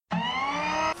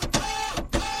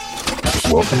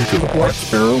Welcome to the Black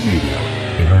Sparrow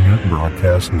Media Internet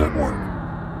Broadcast Network.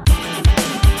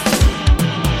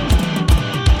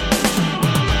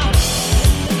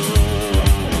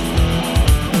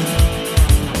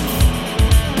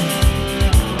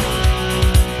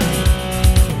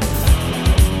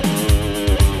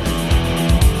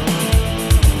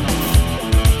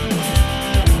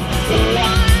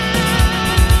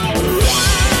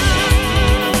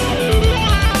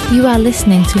 You are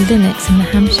listening to Linux in the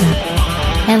Ham Shack.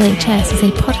 LHS is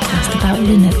a podcast about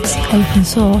Linux, open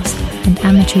source, and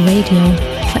amateur radio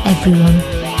for everyone.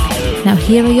 Now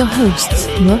here are your hosts,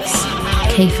 Russ,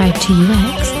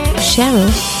 K52UX, Cheryl,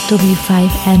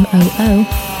 W5MOO,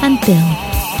 and Bill,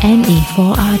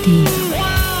 NE4RD.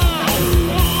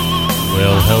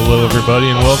 Well, hello everybody,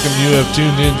 and welcome. You have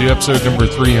tuned in to episode number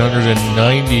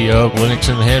 390 of Linux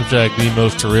in the Ham Shack, the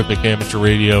most terrific amateur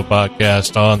radio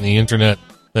podcast on the internet.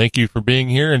 Thank you for being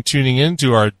here and tuning in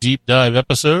to our deep dive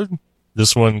episode.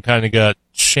 This one kind of got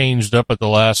changed up at the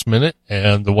last minute,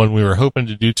 and the one we were hoping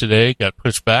to do today got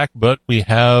pushed back, but we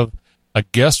have a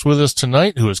guest with us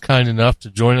tonight who is kind enough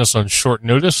to join us on short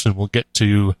notice, and we'll get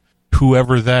to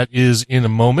whoever that is in a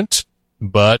moment.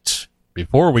 But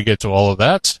before we get to all of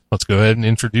that, let's go ahead and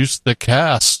introduce the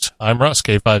cast. I'm Russ,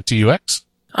 K5TUX.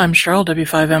 I'm Cheryl,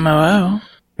 W5MOO.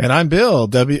 And I'm Bill,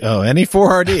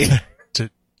 NE4RD.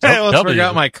 I almost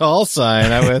forgot my call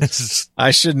sign.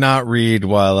 I should not read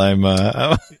while I'm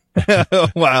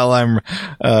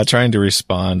trying to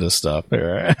respond to stuff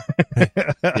here.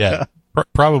 Yeah,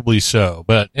 probably so.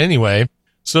 But anyway,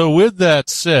 so with that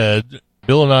said,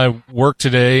 Bill and I worked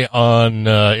today on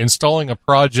installing a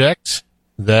project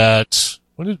that.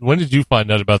 When did you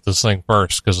find out about this thing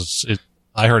first? Because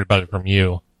I heard about it from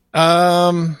you.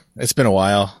 It's been a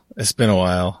while.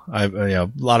 A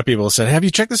lot of people have said, "Have you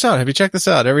checked this out? Have you checked this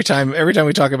out?" Every time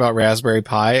we talk about Raspberry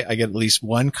Pi, I get at least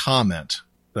one comment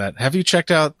that, "Have you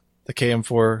checked out the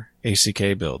KM4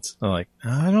 ACK builds?" I'm like,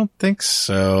 "I don't think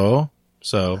so."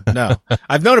 So no,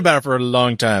 I've known about it for a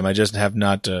long time. I just have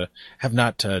not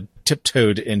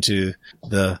tiptoed into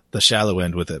the shallow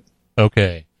end with it.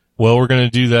 Okay. Well, we're going to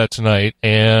do that tonight.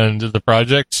 And the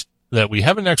project that we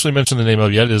haven't actually mentioned the name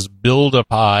of yet is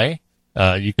Build-A-Pi.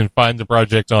 You can find the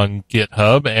project on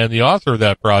GitHub, and the author of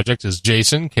that project is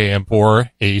Jason,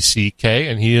 KM4ACK,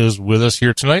 and he is with us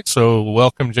here tonight. So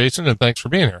welcome, Jason, and thanks for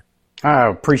being here. I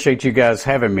appreciate you guys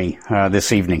having me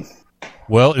this evening.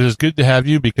 Well, it is good to have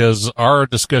you because our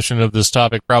discussion of this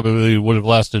topic probably would have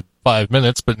lasted 5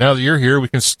 minutes, but now that you're here, we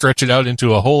can stretch it out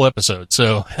into a whole episode.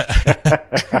 So,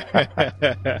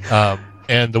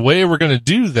 and the way we're going to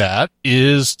do that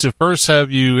is to first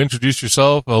have you introduce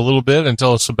yourself a little bit and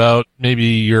tell us about maybe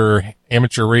your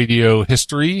amateur radio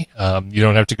history. You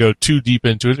don't have to go too deep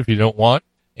into it if you don't want.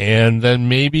 And then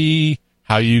maybe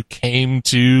how you came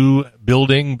to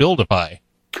building Build-A-Pi.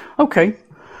 Okay.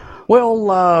 Well,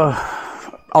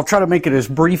 I'll try to make it as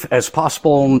brief as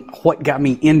possible on what got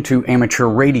me into amateur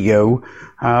radio.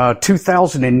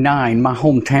 2009, my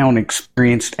hometown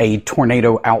experienced a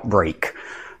tornado outbreak.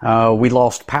 We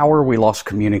lost power, we lost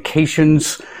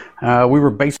communications. We were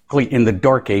basically in the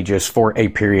dark ages for a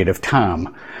period of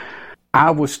time.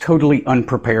 I was totally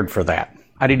unprepared for that.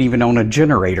 I didn't even own a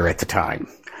generator at the time.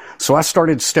 So I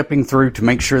started stepping through to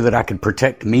make sure that I could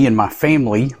protect me and my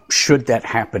family should that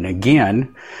happen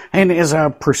again. And as I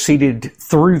proceeded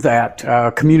through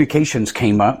that, communications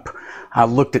came up. I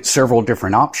looked at several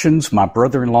different options. My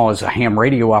brother-in-law is a ham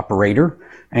radio operator,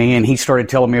 and he started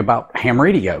telling me about ham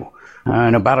radio.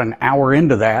 And about an hour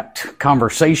into that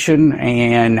conversation,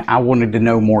 and I wanted to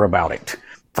know more about it.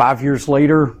 5 years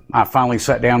later, I finally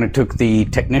sat down and took the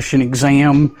technician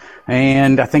exam,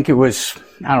 and I think it was,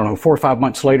 4 or 5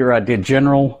 months later, I did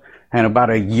general, and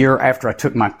about a year after I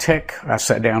took my tech, I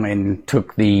sat down and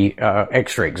took the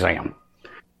extra exam.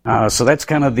 So that's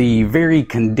kind of the very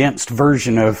condensed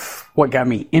version of what got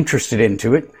me interested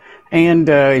into it. And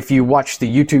if you watch the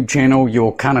YouTube channel,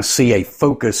 you'll kind of see a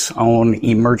focus on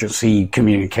emergency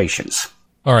communications.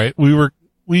 All right.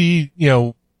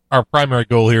 Our primary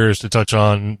goal here is to touch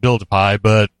on Build-A-Pi,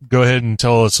 but go ahead and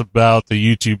tell us about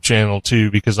the YouTube channel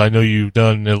too, because I know you've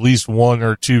done at least 1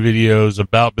 or 2 videos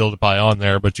about Build-A-Pi on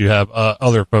there, but you have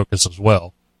other focus as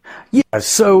well. Yeah,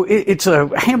 so it's a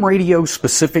ham radio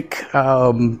specific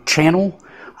channel.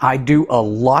 I do a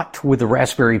lot with the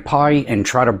Raspberry Pi and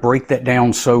try to break that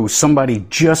down so somebody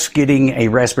just getting a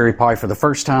Raspberry Pi for the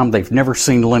first time, they've never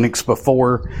seen Linux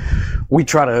before, we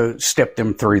try to step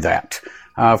them through that.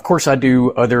 Of course, I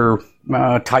do other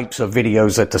types of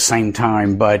videos at the same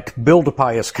time, but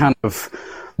Build-A-Pi is kind of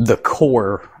the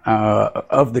core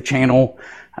of the channel.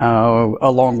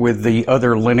 along with the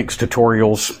other Linux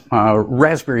tutorials,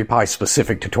 Raspberry Pi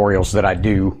specific tutorials that I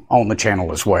do on the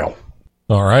channel as well.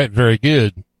 All right, very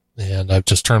good. And I've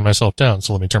just turned myself down,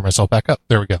 so let me turn myself back up.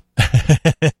 There we go.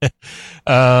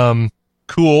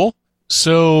 Cool.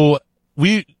 So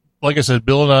like I said,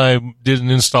 Bill and I did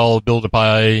an install of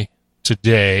Build-A-Pi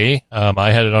today.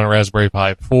 I had it on a Raspberry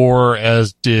Pi 4,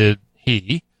 as did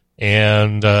he.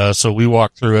 And so we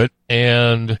walked through it.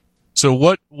 And so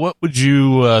what would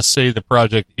you say the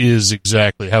project is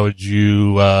exactly? How would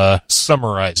you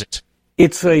summarize it?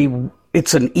 It's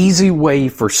an easy way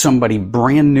for somebody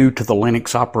brand new to the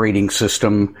Linux operating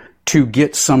system to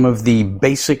get some of the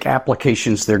basic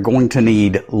applications they're going to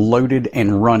need loaded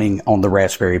and running on the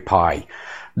Raspberry Pi.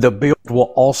 The build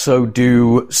will also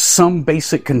do some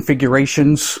basic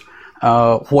configurations,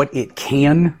 what it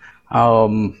can,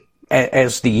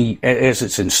 as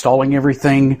it's installing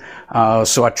everything.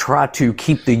 So I try to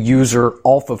keep the user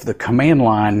off of the command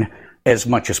line as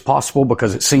much as possible,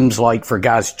 because it seems like for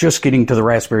guys just getting to the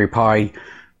Raspberry Pi,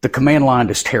 the command line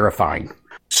is terrifying.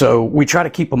 So we try to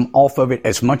keep them off of it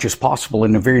as much as possible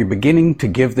in the very beginning to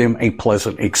give them a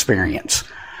pleasant experience.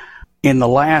 In the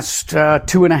last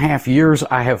 2.5 years,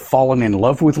 I have fallen in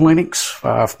love with Linux.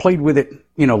 I've played with it,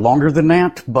 longer than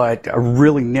that, but I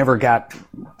really never got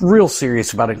real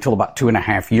serious about it until about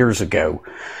 2.5 years ago.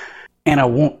 And I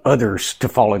want others to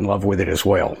fall in love with it as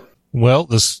well. Well,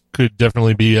 this could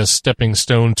definitely be a stepping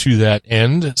stone to that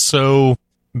end. So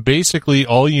basically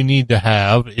all you need to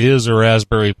have is a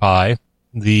Raspberry Pi.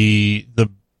 The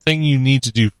thing you need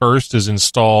to do first is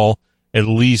install, at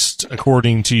least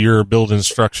according to your build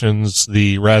instructions,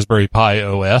 the Raspberry Pi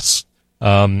OS,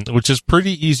 which is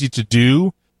pretty easy to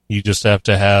do. You just have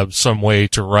to have some way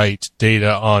to write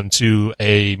data onto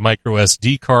a micro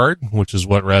SD card, which is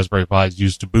what Raspberry Pi is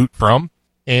used to boot from.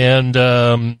 And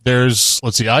I used,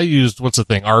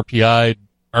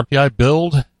 RPI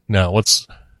build? No, what's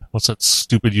that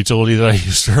stupid utility that I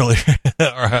used earlier?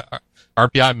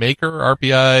 RPI Maker?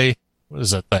 RPI, what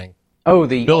is that thing? Oh,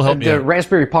 the out.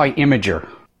 Raspberry Pi Imager.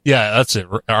 Yeah, that's it.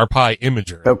 Our Pi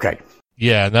Imager. Okay.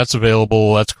 Yeah, and that's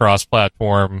available. That's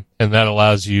cross-platform, and that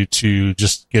allows you to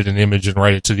just get an image and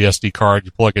write it to the SD card.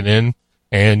 You plug it in,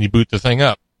 and you boot the thing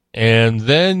up. And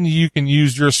then you can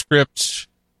use your script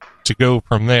to go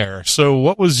from there. So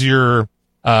what was your,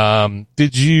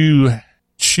 did you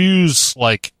choose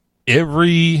like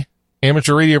every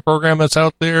amateur radio program that's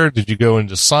out there? Did you go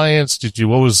into science?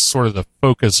 What was sort of the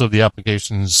focus of the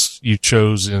applications you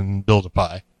chose in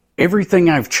Build-A-Pi?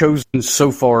 Everything I've chosen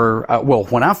so far,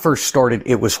 when I first started,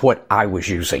 it was what I was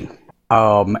using.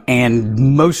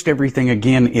 And most everything,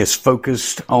 again, is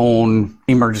focused on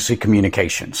emergency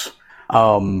communications.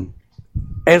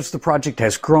 As the project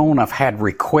has grown, I've had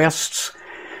requests.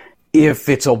 If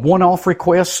it's a one-off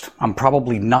request, I'm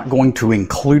probably not going to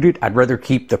include it. I'd rather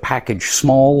keep the package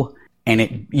small and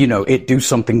it do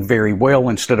something very well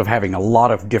instead of having a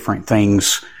lot of different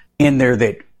things in there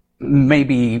that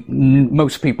maybe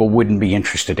most people wouldn't be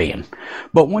interested in.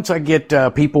 But once I get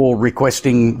people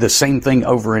requesting the same thing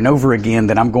over and over again,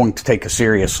 then I'm going to take a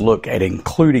serious look at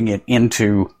including it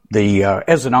into the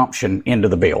as an option into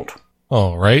the build.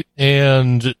 All right.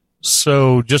 And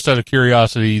so just out of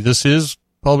curiosity, this is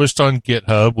published on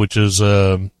GitHub, which is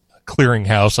a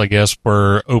clearinghouse, I guess,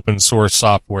 for open source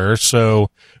software. So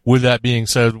with that being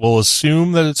said, we'll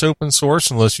assume that it's open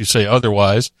source unless you say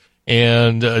otherwise.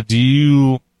 And are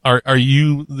you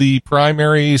the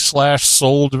primary /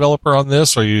 sole developer on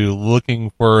this? Are you looking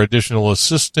for additional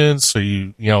assistance? Are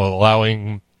you,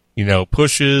 allowing,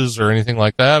 pushes or anything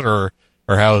like that? Or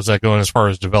how is that going as far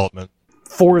as development?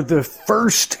 For the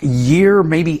first year,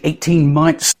 maybe 18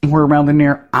 months, somewhere around in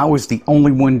there, I was the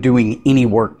only one doing any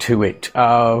work to it.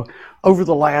 Over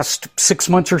the last 6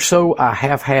 months or so, I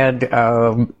have had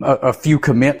a few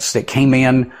commits that came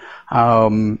in,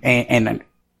 and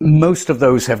most of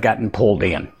those have gotten pulled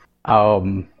in.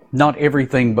 Not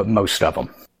everything, but most of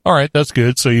them. All right, that's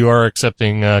good. So you are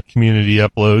accepting community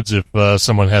uploads if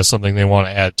someone has something they want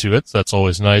to add to it. So that's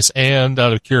always nice. And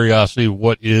out of curiosity,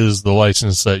 what is the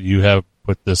license that you have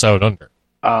put this out under?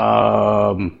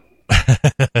 Go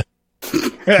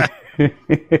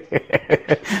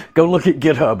look at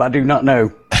GitHub. I do not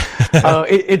know.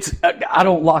 I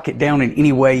don't lock it down in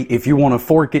any way. If you want to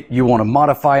fork it, you want to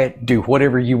modify it, do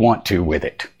whatever you want to with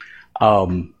it.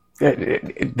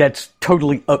 That's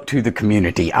totally up to the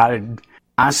community. I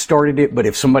started it, but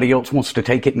if somebody else wants to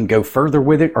take it and go further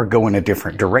with it or go in a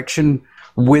different direction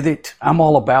with it, I'm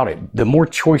all about it. The more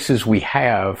choices we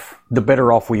have, the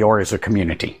better off we are as a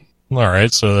community. All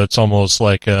right, so that's almost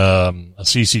like a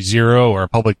CC0 or a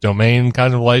public domain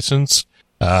kind of license.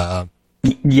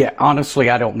 Yeah, honestly,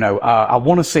 I don't know. I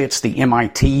want to say it's the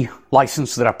MIT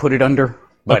license that I put it under,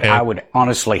 but Okay. I would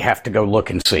honestly have to go look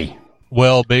and see.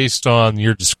 Well, based on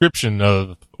your description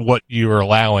of what you are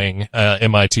allowing,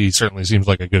 MIT certainly seems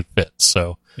like a good fit.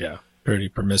 So, Yeah, pretty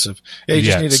permissive. Yeah, you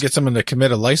just Yes. need to get someone to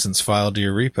commit a license file to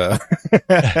your repo.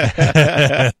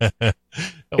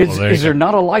 Is there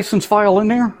not a license file in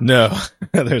there? No,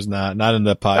 there's not. Not in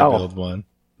the Pi Oh. build one.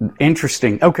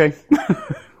 Interesting. Okay.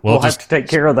 Well, We'll have just to take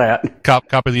care of that.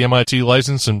 copy the MIT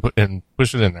license and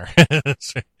push it in there.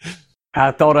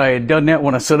 I thought I had done that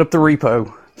when I set up the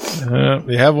repo.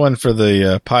 We have one for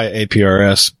the Pi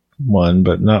APRS one,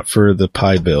 but not for the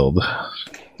Pi build.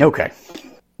 Okay.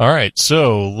 All right,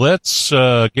 so let's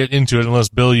get into it. Unless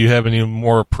Bill, you have any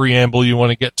more preamble you want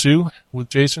to get to with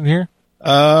Jason here?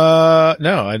 No,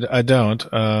 I don't.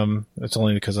 It's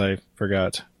only because I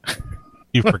forgot.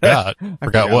 You forgot.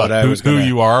 Forgot what what? I was Who gonna-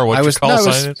 you are? What I your was, call no, I sign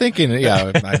was is? thinking,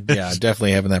 yeah,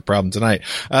 definitely having that problem tonight.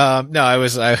 No, I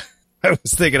was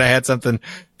thinking I had something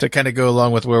to kind of go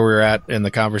along with where we were at in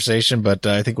the conversation, but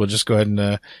I think we'll just go ahead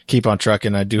and keep on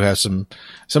trucking. I do have some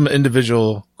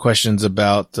individual questions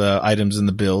about items in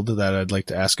the build that I'd like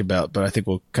to ask about, but I think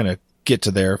we'll kind of get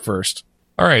to there first.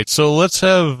 All right, so let's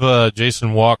have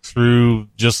Jason walk through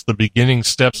just the beginning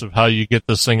steps of how you get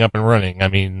this thing up and running. I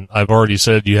mean, I've already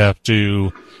said you have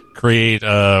to create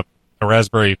a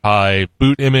Raspberry Pi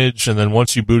boot image, and then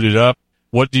once you boot it up,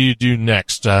 what do you do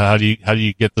next? How do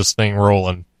you get this thing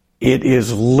rolling? It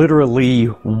is literally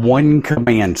one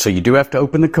command. So you do have to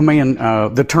open the command,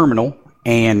 the terminal,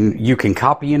 and you can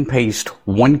copy and paste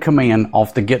one command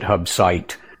off the GitHub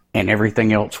site, and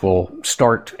everything else will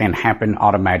start and happen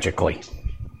automatically.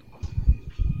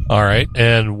 All right,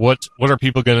 and what are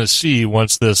people going to see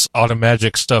once this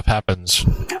automagic stuff happens?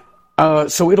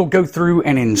 So it'll go through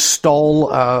and install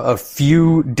a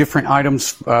few different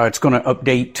items. It's going to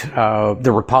update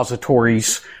the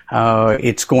repositories.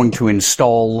 It's going to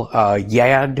install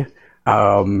YAD,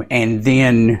 and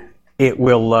then it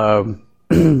will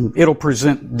it'll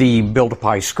present the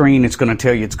Build-A-Pi screen. It's going to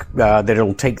tell you that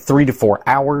it'll take 3 to 4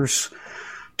 hours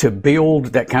to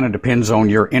build. That kind of depends on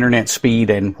your internet speed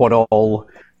and what all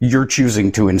you're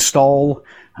choosing to install.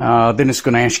 Then it's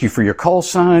going to ask you for your call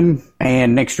sign,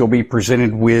 and next you'll be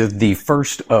presented with the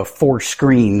first of 4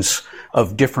 screens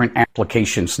of different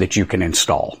applications that you can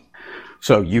install.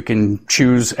 So you can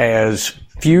choose as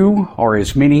few or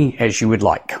as many as you would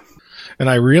like. And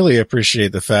I really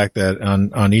appreciate the fact that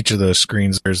on each of those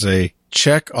screens, there's a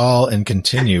check all and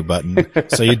continue button.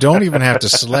 So you don't even have to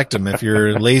select them. If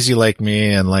you're lazy like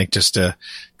me and like just to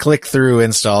click through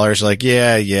installers, like,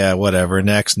 yeah, whatever.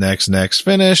 Next,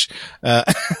 finish.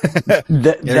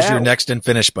 There's your next and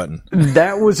finish button.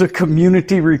 That was a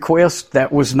community request.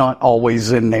 That was not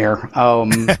always in there. I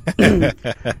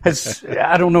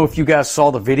don't know if you guys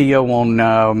saw the video on,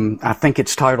 I think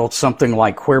it's titled something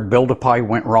like Where Build-A-Pi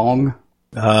Went Wrong.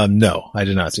 No, I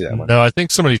did not see that one. No, I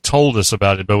think somebody told us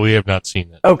about it, but we have not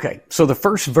seen it. Okay, so the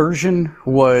first version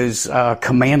was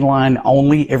command line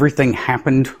only. Everything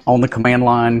happened on the command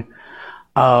line.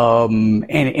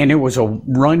 And it was a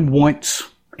run once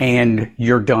and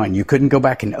you're done. You couldn't go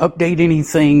back and update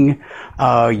anything.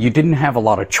 You didn't have a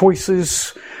lot of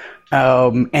choices.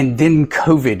 And then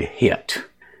COVID hit.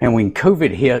 And when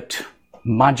COVID hit,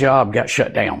 my job got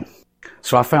shut down.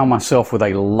 So I found myself with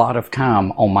a lot of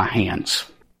time on my hands.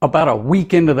 About a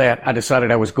week into that, I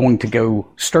decided I was going to go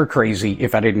stir crazy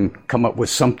if I didn't come up with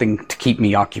something to keep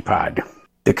me occupied.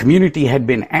 The community had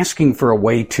been asking for a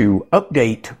way to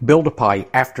update Build-A-Pi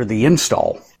after the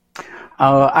install.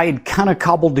 I had kind of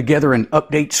cobbled together an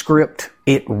update script.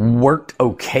 It worked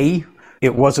okay.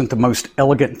 It wasn't the most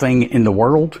elegant thing in the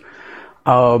world.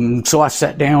 So I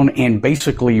sat down and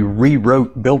basically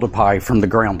rewrote Build-A-Pi from the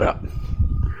ground up.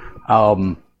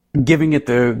 Giving it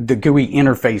the GUI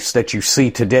interface that you see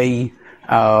today,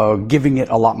 giving it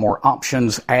a lot more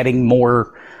options, adding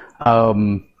more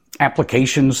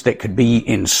applications that could be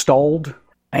installed,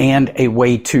 and a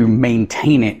way to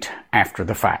maintain it after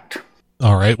the fact.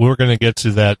 All right, we're going to get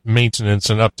to that maintenance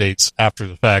and updates after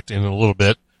the fact in a little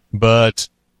bit. But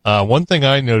one thing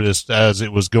I noticed as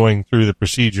it was going through the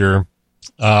procedure,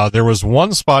 there was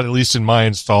one spot, at least in my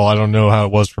install, I don't know how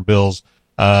it was for Bill's,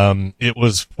 it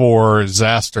was for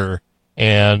Zaster,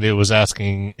 and it was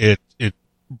asking, it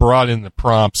brought in the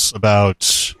prompts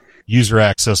about user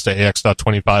access to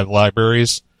AX.25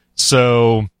 libraries.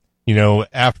 So,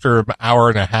 after an hour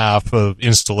and a half of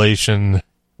installation,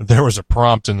 there was a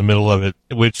prompt in the middle of it,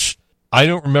 which I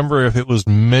don't remember if it was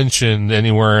mentioned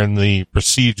anywhere in the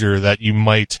procedure that you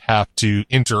might have to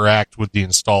interact with the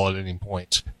install at any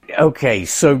point. Okay,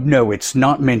 so no, it's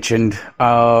not mentioned,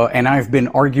 and I've been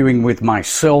arguing with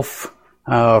myself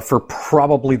for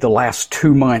probably the last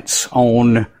 2 months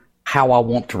on how I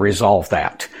want to resolve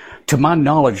that. To my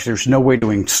knowledge, there's no way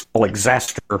to install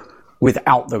Exastor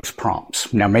without those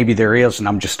prompts. Now, maybe there is, and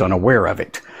I'm just unaware of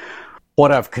it.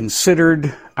 What I've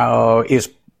considered is,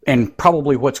 and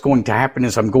probably what's going to happen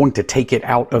is I'm going to take it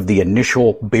out of the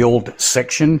initial build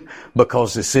section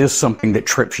because this is something that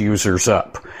trips users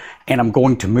up. And I'm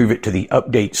going to move it to the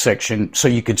update section so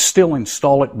you could still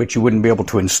install it, but you wouldn't be able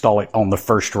to install it on the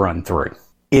first run through.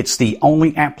 It's the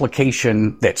only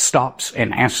application that stops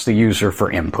and asks the user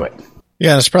for input.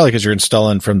 Yeah, it's probably because you're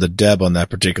installing from the deb on that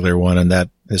particular one, and that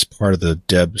is part of the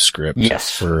deb script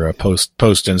for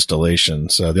post installation.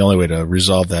 So the only way to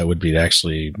resolve that would be to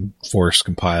actually force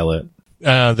compile it.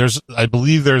 I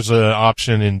believe there's an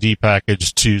option in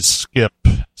dpackage to skip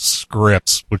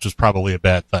scripts, which is probably a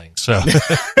bad thing. So,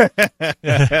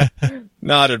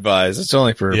 not advised. It's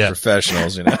only for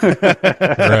professionals, you know.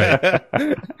 Right.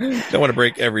 Don't want to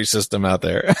break every system out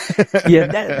there.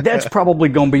 Yeah, that's probably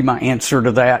going to be my answer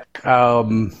to that.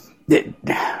 I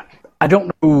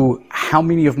don't know how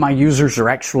many of my users are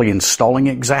actually installing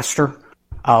Exastor.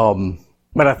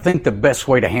 But I think the best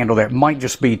way to handle that might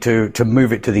just be to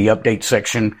move it to the update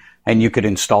section, and you could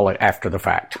install it after the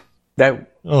fact. That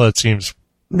seems.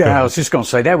 Yeah, I was just going to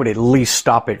say that would at least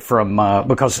stop it from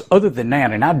because other than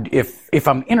that, and if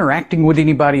I'm interacting with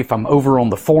anybody, if I'm over on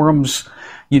the forums,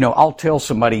 you know, I'll tell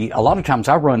somebody. A lot of times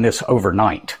I run this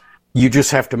overnight. You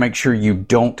just have to make sure you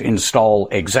don't install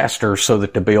Exastor so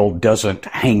that the build doesn't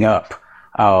hang up.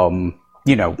 You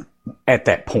know, at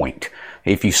that point.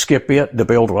 If you skip it, the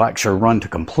build will actually run to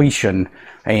completion,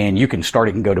 and you can start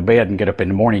it and go to bed and get up in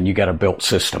the morning. You got a built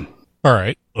system. All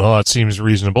right. Well, that seems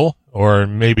reasonable. Or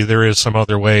maybe there is some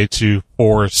other way to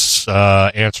force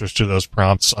answers to those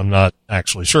prompts. I'm not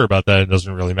actually sure about that. It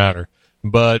doesn't really matter.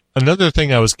 But another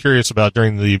thing I was curious about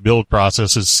during the build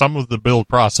process is some of the build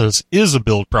process is a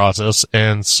build process,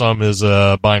 and some is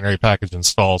a binary package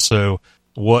install. So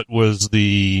what was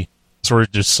the sort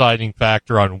of deciding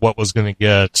factor on what was going to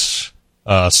get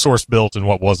source built and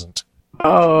what wasn't?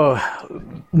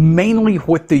 Mainly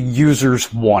what the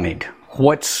users wanted.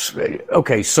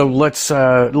 Okay, so let's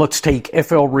take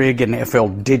FLRig and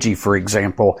FLDigi, for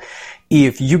example.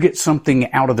 If you get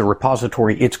something out of the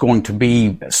repository, it's going to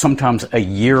be sometimes a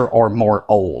year or more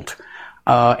old.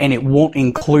 And it won't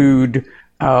include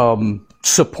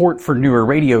support for newer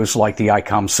radios like the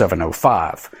ICOM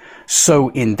 705. So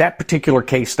in that particular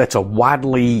case, that's a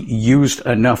widely used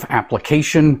enough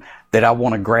application that I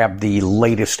want to grab the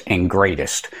latest and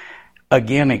greatest.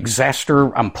 Again,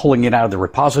 Exastor, I'm pulling it out of the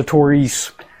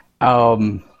repositories,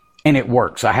 and it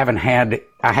works. I haven't had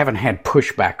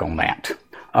pushback on that.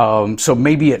 So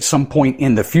maybe at some point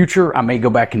in the future, I may go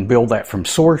back and build that from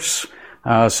source.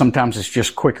 Sometimes it's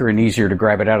just quicker and easier to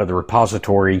grab it out of the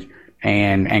repository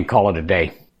and call it a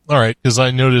day. All right, because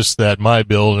I noticed that my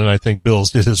build, and I think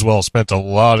Bill's did as well, spent a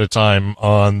lot of time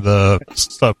on the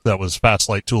stuff that was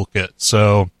Fastlight Toolkit.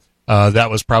 So that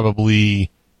was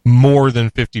probably more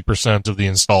than 50% of the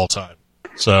install time.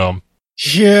 So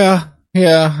yeah.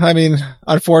 I mean,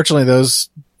 unfortunately, those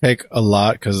take a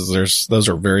lot because those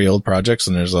are very old projects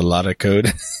and there's a lot of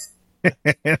code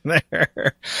in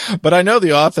there. But I know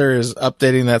the author is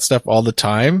updating that stuff all the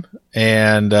time,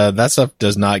 and that stuff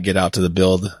does not get out to the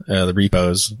build, the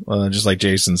repos. Just like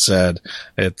Jason said,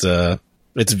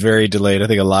 it's very delayed. I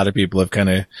think a lot of people have kind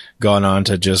of gone on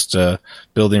to just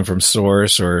building from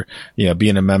source, or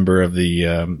being a member of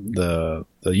the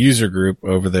user group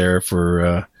over there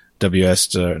for not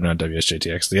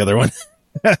WSJTX, the other one.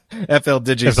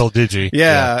 FLDigi.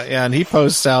 Yeah, and he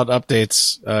posts out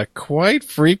updates quite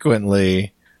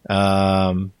frequently.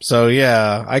 So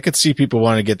yeah, I could see people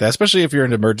want to get that, especially if you're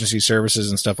into emergency services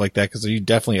and stuff like that, because he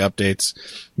definitely updates,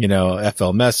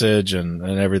 FL message and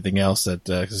everything else that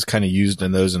is kind of used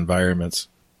in those environments.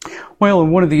 Well,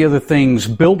 and one of the other things,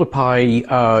 Build-A-Pi,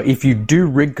 if you do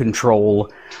rig control,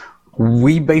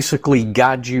 we basically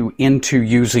guide you into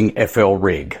using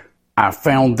FLRig. I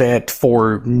found that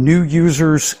for new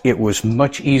users, it was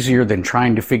much easier than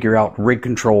trying to figure out rig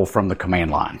control from the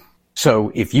command line. So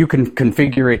if you can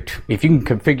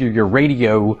configure your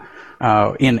radio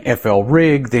in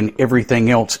FLRig, then everything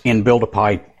else in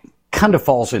Build-A-Pi kind of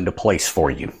falls into place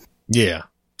for you. Yeah,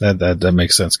 that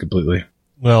makes sense completely.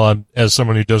 Well, as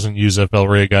someone who doesn't use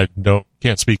FLRig, I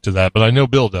can't speak to that, but I know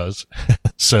Bill does.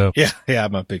 So yeah,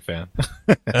 I'm a big fan.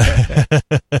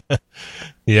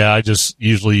 Yeah, I just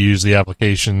usually use the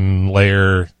application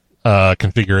layer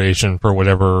configuration for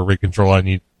whatever rig control I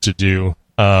need to do.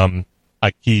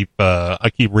 I keep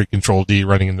rig control D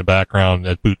running in the background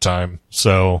at boot time,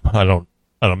 so I don't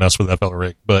mess with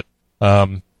FLRig. But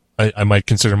I might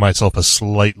consider myself a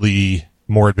slightly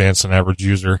more advanced than average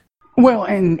user. Well,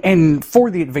 and for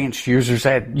the advanced users,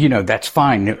 that's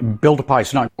fine. Build-A-Pi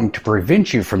is not going to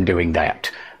prevent you from doing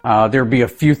that. There'd be a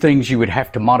few things you would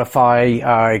have to modify,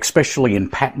 especially in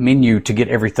Pat Menu, to get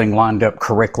everything lined up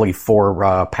correctly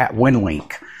for Pat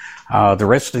WinLink. The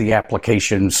rest of the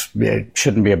applications, it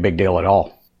shouldn't be a big deal at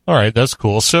all. All right, that's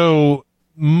cool. So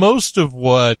most of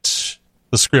what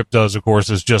the script does, of course,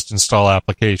 is just install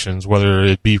applications, whether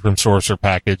it be from source or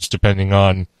package, depending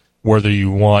on whether you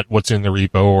want what's in the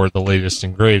repo or the latest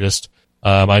and greatest.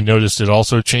 I noticed it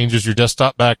also changes your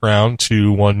desktop background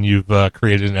to one you've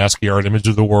created an ASCII art image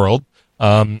of the world.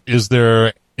 Is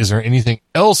there anything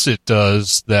else it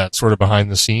does that's sort of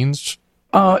behind the scenes?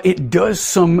 It does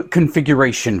some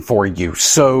configuration for you.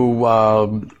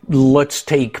 So let's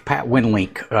take Pat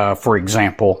WinLink, for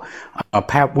example.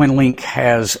 Pat WinLink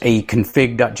has a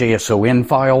config.json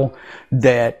file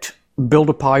that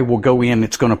Build-A-Pi will go in.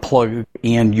 It's going to plug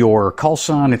in your call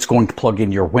sign. It's going to plug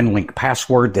in your WinLink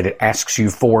password that it asks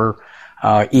you for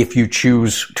if you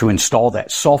choose to install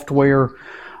that software.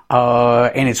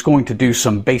 And it's going to do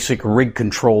some basic rig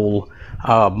control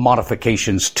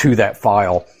modifications to that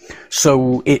file.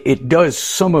 So it does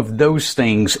some of those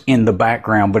things in the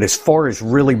background, but as far as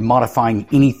really modifying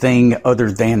anything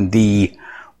other than the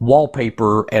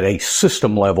wallpaper at a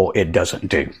system level, it doesn't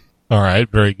do. All right,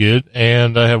 very good.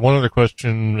 And I have one other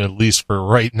question, at least for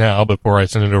right now, before I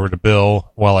send it over to Bill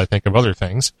while I think of other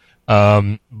things.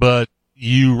 But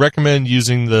you recommend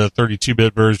using the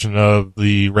 32-bit version of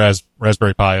the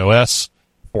Raspberry Pi OS,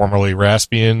 formerly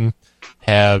Raspbian.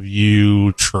 Have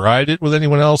you tried it with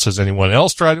anyone else? Has anyone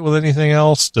else tried it with anything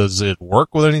else? Does it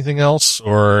work with anything else?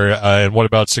 Or and what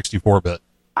about 64-bit?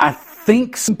 I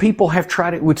think some people have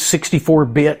tried it with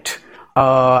 64-bit.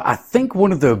 I think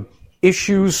one of the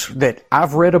issues that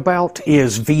I've read about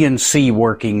is VNC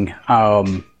working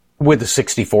with the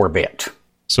 64-bit.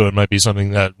 So it might be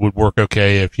something that would work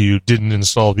okay if you didn't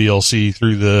install VLC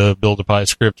through the Build-A-Pi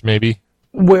script, maybe?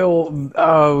 Well,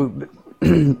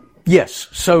 yes.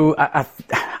 So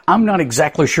I'm not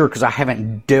exactly sure because I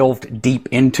haven't delved deep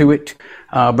into it.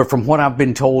 But from what I've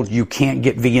been told, you can't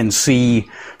get VNC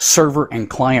server and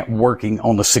client working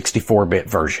on the 64-bit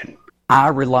version. I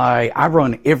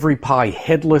run every Pi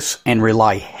headless and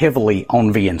rely heavily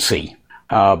on VNC,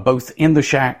 both in the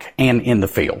shack and in the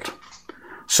field.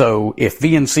 So if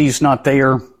VNC is not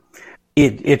there,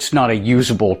 it's not a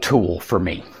usable tool for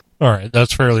me. All right,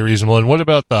 that's fairly reasonable. And what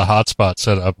about the hotspot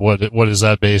setup? What is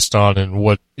that based on, and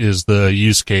what is the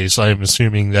use case? I'm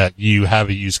assuming that you have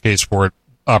a use case for it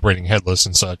operating headless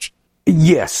and such.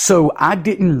 Yes, so I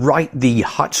didn't write the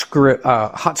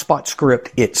hotspot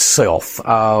script itself,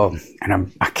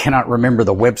 and I cannot remember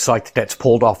the website that's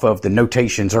pulled off of. The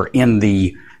notations are in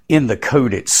the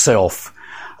code itself.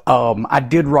 I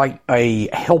did write a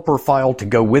helper file to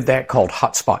go with that called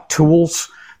Hotspot Tools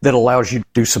that allows you to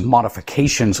do some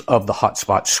modifications of the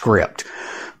hotspot script.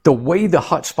 The way the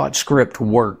hotspot script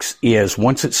works is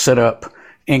once it's set up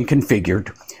and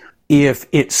configured, if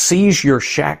it sees your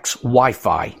shack's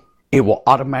Wi-Fi, it will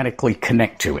automatically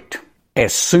connect to it.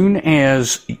 As soon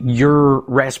as your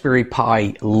Raspberry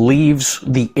Pi leaves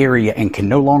the area and can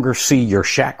no longer see your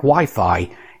shack Wi-Fi,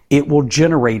 it will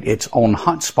generate its own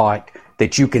hotspot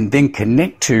that you can then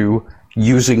connect to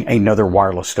using another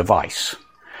wireless device.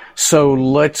 So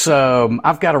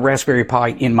I've got a Raspberry Pi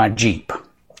in my Jeep.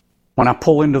 When I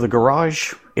pull into the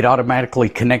garage, it automatically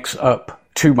connects up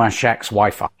to my shack's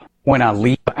Wi-Fi. When I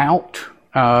leave out,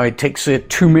 it takes it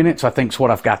 2 minutes, I think is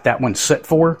what I've got that one set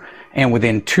for. And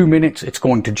within 2 minutes, it's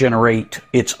going to generate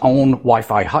its own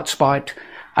Wi-Fi hotspot.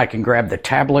 I can grab the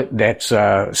tablet that's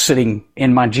sitting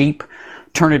in my Jeep,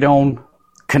 turn it on,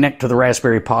 connect to the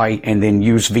Raspberry Pi, and then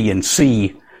use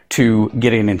VNC to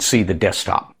get in and see the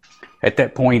desktop. At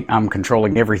that point, I'm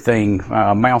controlling everything,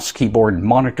 mouse, keyboard, and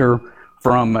monitor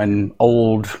from an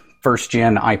old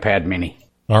first-gen iPad mini.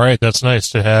 All right, that's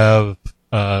nice to have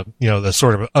the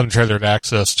sort of untethered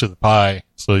access to the Pi,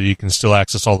 so you can still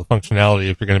access all the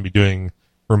functionality if you're going to be doing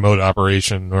remote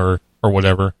operation or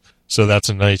whatever. So that's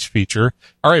a nice feature.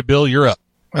 All right, Bill, you're up.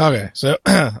 Okay, so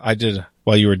I did,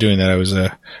 while you were doing that, I was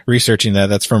researching that.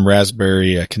 That's from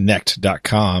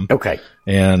raspberryconnect.com. Okay.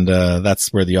 And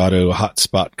that's where the auto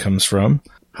hotspot comes from.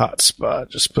 Hotspot,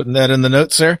 just putting that in the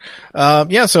notes there.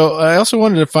 So I also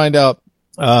wanted to find out,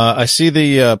 I see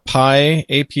the Pi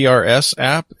APRS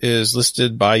app is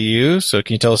listed by you. So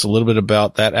can you tell us a little bit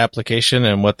about that application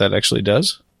and what that actually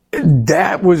does?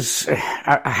 That was,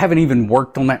 I haven't even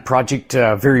worked on that project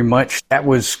very much. That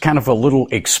was kind of a little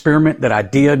experiment that I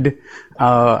did.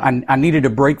 I needed a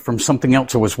break from something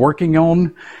else I was working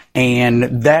on,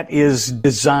 and that is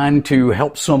designed to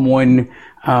help someone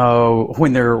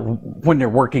when they're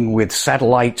working with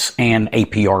satellites and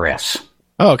APRS.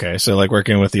 Oh, okay. So like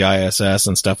working with the ISS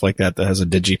and stuff like that has a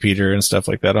digipeater and stuff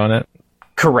like that on it?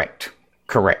 Correct.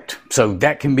 So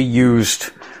that can be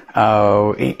used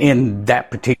in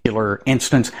that particular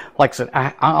instance. Like I said,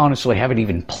 I honestly haven't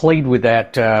even played with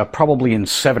that probably in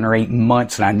 7 or 8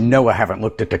 months, and I know I haven't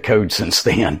looked at the code since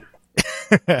then.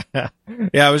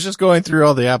 Yeah, I was just going through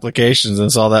all the applications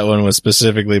and saw that one was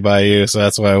specifically by you, so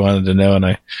that's why I wanted to know, and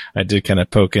I did kind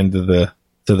of poke into the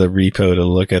repo to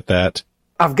look at that.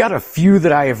 I've got a few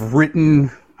that I have written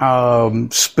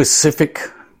specific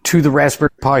to the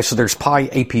Raspberry Pi. So there's Pi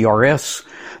APRS,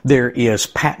 there is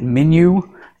Pat Menu,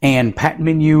 and Pat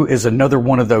Menu is another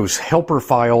one of those helper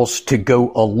files to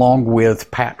go along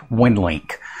with Pat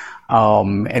WinLink.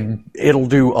 And it'll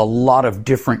do a lot of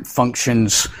different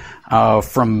functions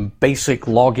from basic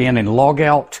login and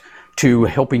logout to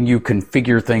helping you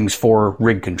configure things for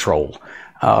rig control,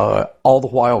 all the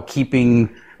while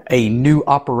keeping a new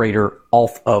operator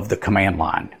off of the command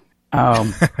line.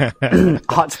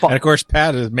 Hotspot. And of course,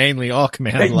 Pat is mainly all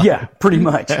command line. Yeah, pretty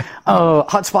much.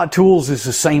 Hotspot Tools is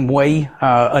the same way.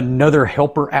 Another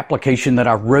helper application that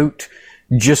I wrote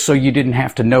just so you didn't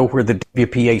have to know where the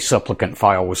WPA supplicant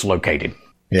file was located.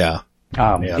 Yeah.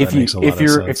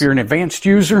 If you're an advanced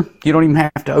user, you don't even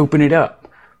have to open it up.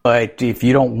 But if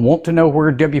you don't want to know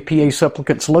where WPA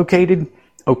supplicant's located,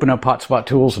 open up Hotspot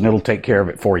Tools and it'll take care of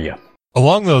it for you.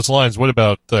 Along those lines, what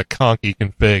about the Conky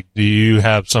config? Do you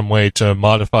have some way to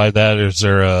modify that? Is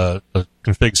there a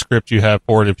config script you have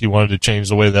for it if you wanted to change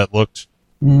the way that looked?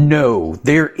 No,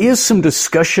 there is some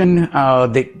discussion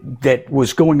that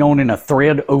was going on in a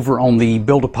thread over on the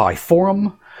Build-A-Pi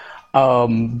forum,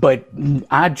 but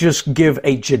I just give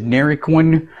a generic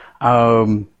one.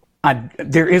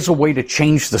 There is a way to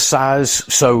change the size,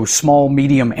 so small,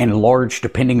 medium, and large,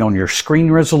 depending on your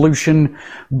screen resolution.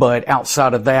 But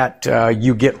outside of that,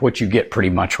 you get what you get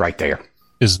pretty much right there.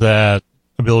 Is that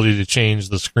ability to change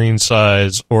the screen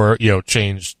size, or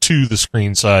change to the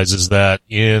screen size? Is that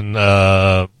is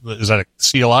that a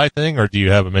CLI thing, or do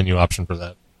you have a menu option for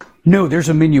that? No, there's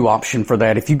a menu option for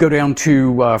that. If you go down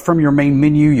to, from your main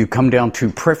menu, you come down to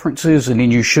Preferences, and then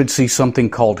you should see something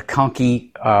called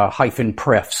Conky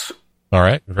 -prefs. All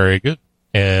right, very good.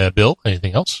 Bill,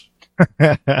 anything else?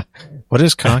 What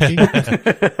is Conky?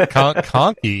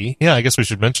 Conky, yeah, I guess we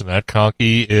should mention that.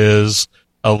 Conky is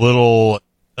a little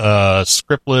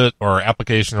scriptlet or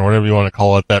application or whatever you want to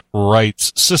call it that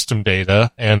writes system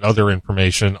data and other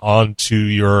information onto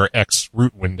your X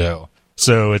root window.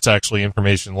 So it's actually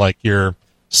information like your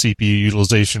CPU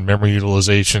utilization, memory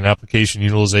utilization, application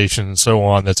utilization, and so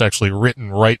on that's actually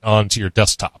written right onto your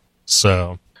desktop.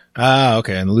 So.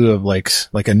 Okay. In lieu of like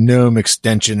a GNOME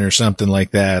extension or something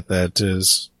like that, that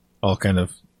is all kind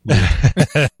of,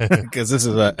 because this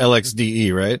is a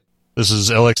LXDE, right? This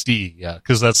is LXDE, yeah,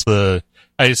 because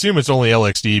I assume it's only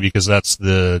LXDE because that's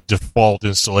the default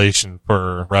installation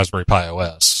for Raspberry Pi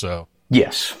OS, so.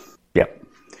 Yes. Yep.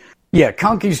 Yeah,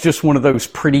 Conky's just one of those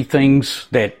pretty things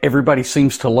that everybody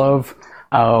seems to love.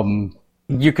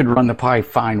 You could run the Pi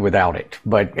fine without it,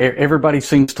 but everybody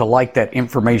seems to like that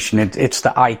information. It's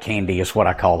the eye candy is what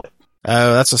I call it.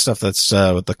 That's the stuff that's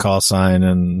with the call sign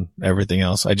and everything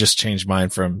else. I just changed mine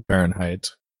from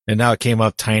Fahrenheit, and now it came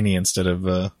up tiny instead of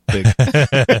big.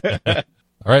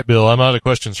 All right, Bill, I'm out of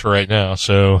questions for right now,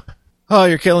 so. Oh,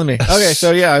 you're killing me. Okay,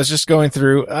 so yeah, I was just going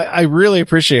through. I really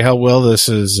appreciate how well this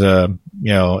is.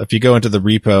 If you go into the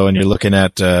repo and you're looking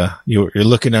at, you're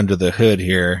looking under the hood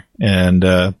here, and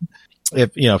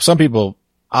if some people,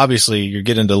 obviously, you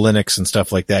get into Linux and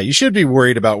stuff like that, you should be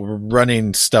worried about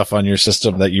running stuff on your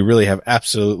system that you really have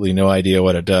absolutely no idea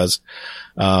what it does.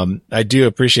 I do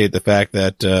appreciate the fact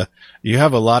that you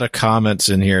have a lot of comments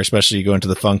in here, especially you go into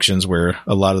the functions where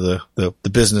a lot of the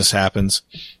business happens,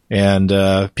 and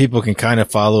people can kind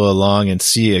of follow along and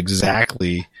see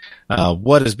exactly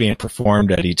what is being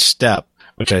performed at each step,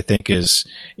 which I think is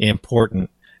important,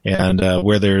 and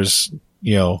where there's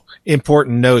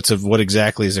important notes of what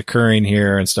exactly is occurring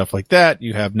here and stuff like that.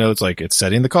 You have notes like it's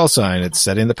setting the call sign, it's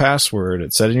setting the password,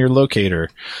 it's setting your locator.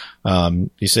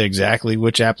 You say exactly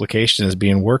which application is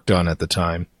being worked on at the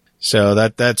time. So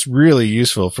that's really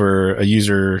useful for a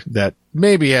user that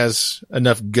maybe has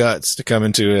enough guts to come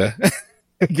into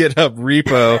a GitHub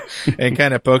repo and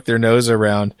kind of poke their nose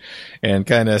around and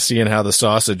kind of seeing how the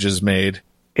sausage is made.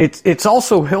 It's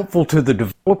also helpful to the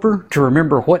developer to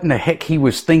remember what in the heck he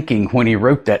was thinking when he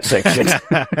wrote that section.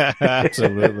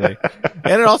 Absolutely.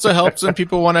 And it also helps when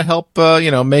people want to help,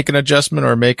 make an adjustment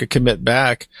or make a commit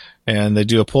back, and they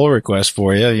do a pull request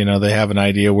for you. You know, they have an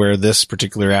idea where this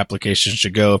particular application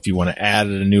should go. If you want to add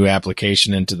a new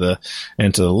application into the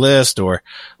list, or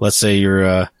let's say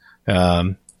you're,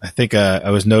 I think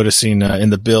I was noticing in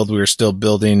the build we were still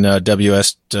building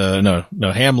HamLib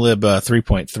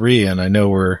 3.3, and I know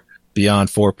we're beyond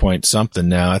 4 point something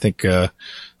now. I think the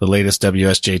latest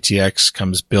WSJTX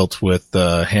comes built with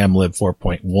HamLib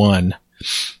 4.1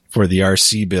 for the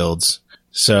RC builds.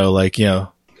 So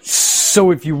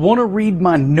So if you want to read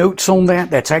my notes on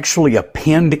that, that's actually a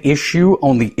pinned issue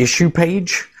on the issue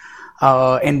page.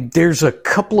 And there's a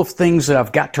couple of things that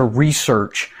I've got to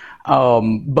research.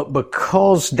 But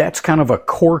because that's kind of a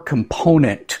core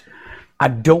component, I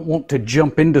don't want to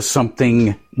jump into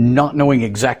something not knowing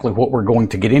exactly what we're going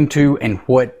to get into and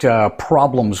what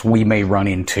problems we may run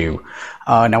into.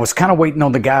 And I was kind of waiting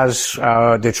on the guys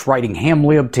that's writing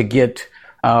HamLib to get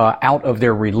out of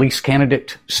their release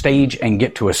candidate stage and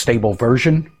get to a stable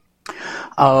version.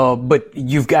 But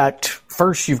you've got,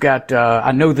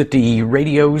 I know that the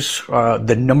radios,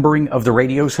 the numbering of the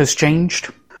radios has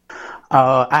changed.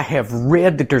 I have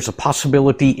read that there's a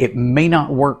possibility it may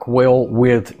not work well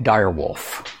with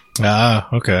Direwolf. Ah,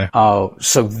 okay.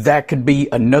 So that could be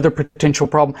another potential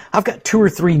problem. I've got 2 or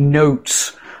 3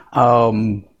 notes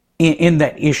in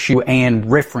that issue and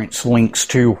reference links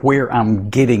to where I'm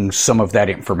getting some of that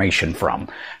information from.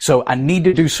 So I need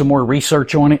to do some more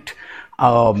research on it.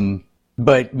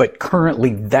 But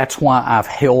currently that's why I've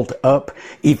held up.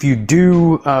 If you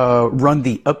do run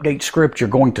the update script, you're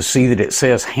going to see that it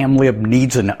says HamLib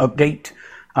needs an update.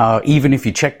 Even if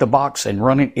you check the box and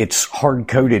run it, it's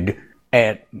hard-coded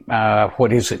at,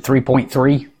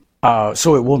 3.3?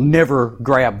 So it will never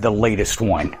grab the latest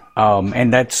one.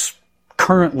 And that's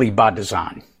currently by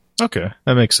design. Okay,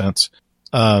 that makes sense.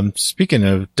 Speaking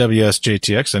of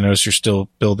WSJTX, I notice you're still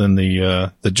building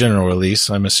the general release.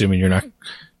 I'm assuming you're not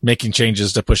making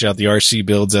changes to push out the RC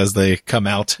builds as they come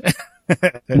out.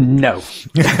 No.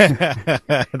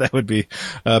 That would be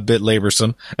a bit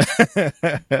laborsome.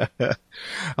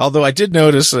 Although I did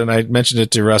notice, and I mentioned it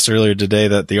to Russ earlier today,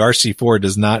 that the RC4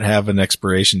 does not have an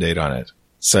expiration date on it.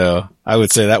 So I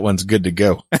would say that one's good to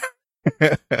go.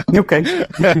 Okay.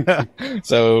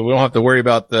 So we don't have to worry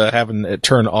about having it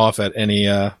turn off at any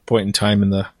point in time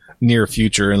in the near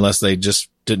future, unless they just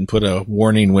didn't put a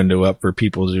warning window up for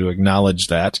people to acknowledge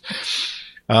that.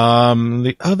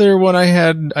 The other one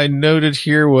I noted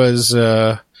here was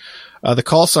the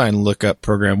call sign lookup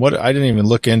program. I didn't even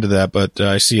look into that, but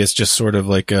I see it's just sort of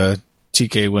like a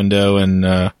TK window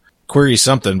and query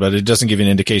something, but it doesn't give you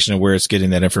an indication of where it's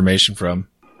getting that information from.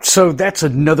 So that's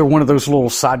another one of those little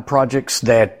side projects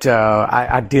that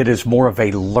I did as more of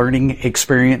a learning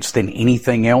experience than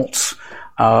anything else.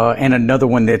 And another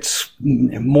one that's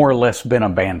more or less been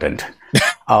abandoned.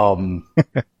 I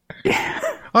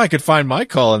could find my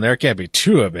call in there. It can't be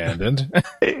too abandoned.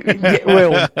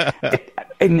 Well,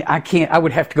 and I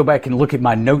would have to go back and look at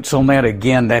my notes on that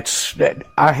again.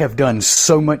 I have done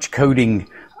so much coding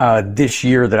this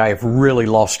year that I have really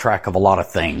lost track of a lot of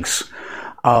things.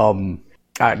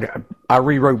 I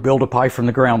rewrote Build-A-Pi from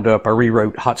the ground up. I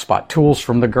rewrote Hotspot Tools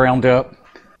from the ground up.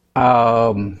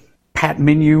 Pat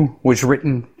Menu was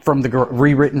rewritten from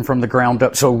the ground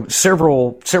up. So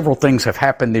several things have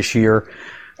happened this year,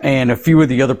 and a few of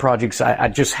the other projects I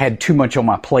just had too much on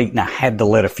my plate, and I had to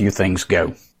let a few things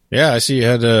go. Yeah, I see you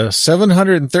had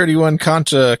 731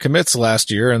 Contra commits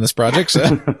last year in this project.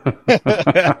 So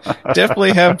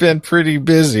definitely have been pretty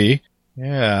busy.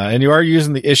 Yeah, and you are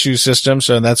using the issue system,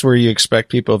 so that's where you expect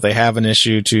people, if they have an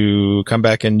issue, to come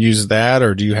back and use that,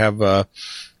 or do you have a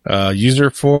user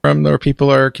forum where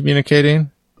people are communicating?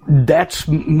 That's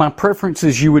my preference,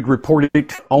 is you would report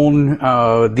it on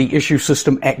the issue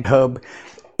system at GitHub.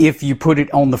 If you put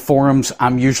it on the forums,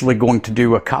 I'm usually going to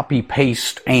do a copy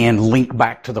paste and link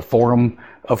back to the forum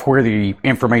of where the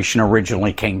information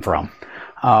originally came from.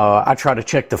 I try to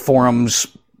check the forums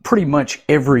pretty much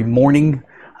every morning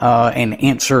and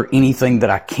answer anything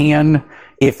that I can.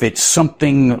 If it's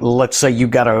something, let's say you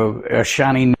got a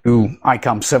shiny new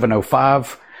ICOM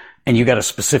 705 and you got a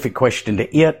specific question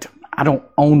to it, I don't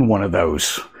own one of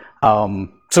those.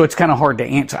 So it's kind of hard to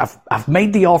answer. I've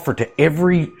made the offer to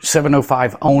every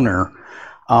 705 owner,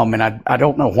 and I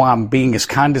don't know why I'm being as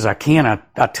kind as I can.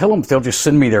 I tell them if they'll just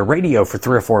send me their radio for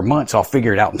 3 or 4 months, I'll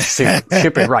figure it out and ship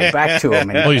it right back to them.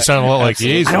 And, well, you sound a lot like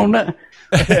Yeezy. I don't know.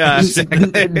 Yeah,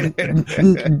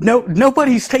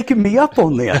 nobody's taking me up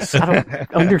on this. I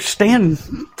don't understand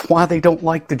why they don't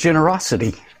like the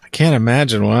generosity. can't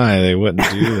imagine why they wouldn't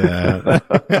do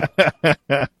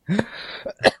that.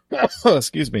 Oh,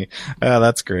 excuse me.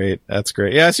 That's great. That's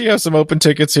great. Yeah, so you have some open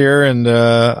tickets here, and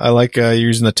I like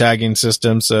using the tagging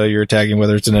system. So you're tagging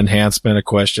whether it's an enhancement, a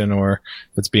question, or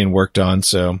if it's being worked on.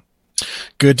 So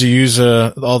good to use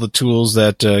all the tools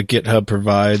that GitHub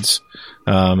provides.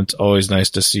 It's always nice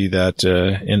to see that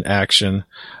in action.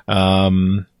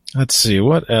 Let's see,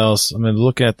 what else? I'm going to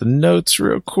look at the notes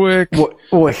real quick.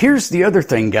 Well, here's the other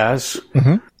thing, guys.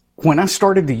 Mm-hmm. When I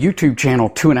started the YouTube channel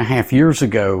 2.5 years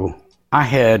ago, I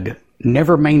had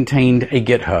never maintained a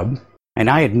GitHub, and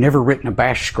I had never written a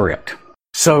bash script.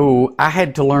 So I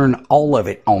had to learn all of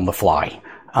it on the fly.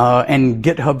 And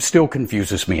GitHub still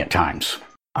confuses me at times.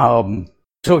 So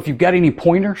if you've got any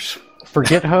pointers for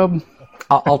GitHub,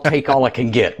 I'll take all I can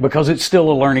get, because it's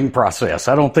still a learning process.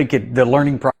 I don't think the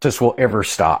learning process will ever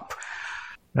stop.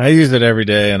 I use it every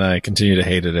day, and I continue to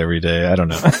hate it every day. I don't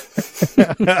know.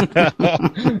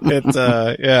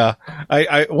 Yeah.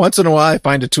 I once in a while I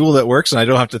find a tool that works, and I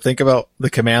don't have to think about the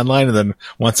command line. And then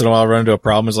once in a while I run into a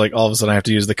problem. It's like all of a sudden I have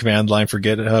to use the command line for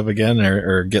GitHub again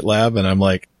or GitLab, and I'm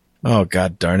like, oh,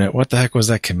 God darn it. What the heck was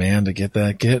that command to get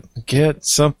that? Get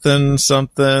something.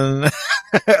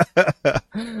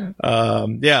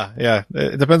 Yeah.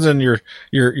 It depends on your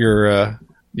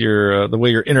the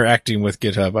way you're interacting with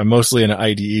GitHub. I'm mostly in an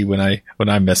IDE when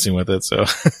I'm messing with it. So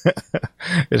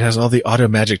it has all the auto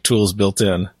magic tools built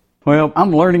in. Well,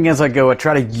 I'm learning as I go. I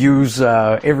try to use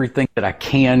everything that I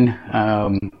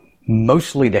can,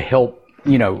 mostly to help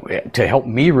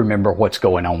me remember what's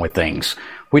going on with things.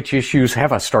 Which issues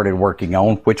have I started working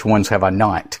on? Which ones have I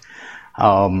not?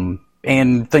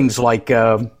 And things like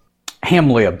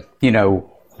Hamlib,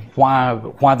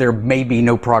 why there may be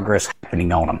no progress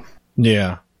happening on them.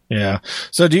 Yeah.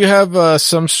 So do you have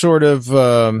some sort of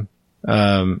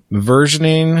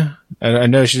versioning? I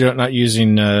notice you're not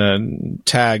using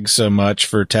tags so much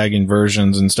for tagging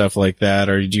versions and stuff like that.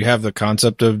 Or do you have the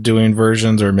concept of doing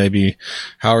versions, or maybe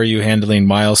how are you handling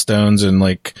milestones and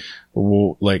like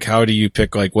how do you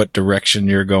pick like what direction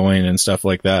you're going and stuff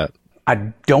like that? I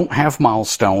don't have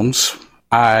milestones.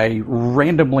 I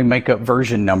randomly make up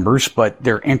version numbers, but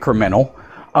they're incremental.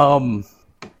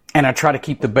 And I try to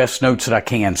keep the best notes that I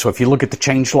can. So if you look at the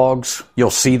change logs,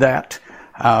 you'll see that.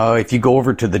 If you go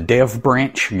over to the dev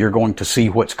branch, you're going to see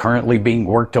what's currently being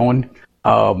worked on.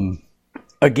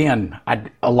 Again,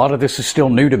 a lot of this is still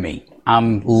new to me.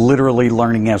 I'm literally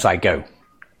learning as I go.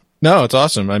 No, it's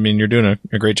awesome. I mean, you're doing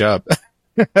a great job.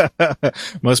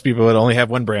 Most people would only have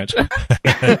one branch.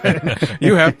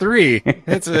 You have 3.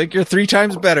 It's like you're 3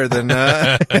 times better than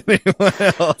anyone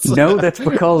else. No, that's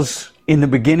because in the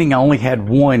beginning I only had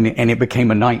 1 and it became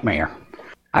a nightmare.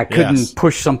 I couldn't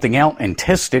push something out and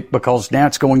test it because now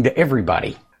it's going to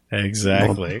everybody.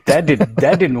 Exactly. Well, that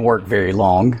didn't work very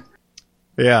long.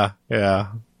 Yeah.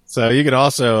 So you can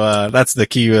also, that's the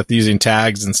key with using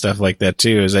tags and stuff like that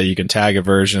too, is that you can tag a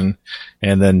version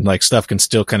and then like stuff can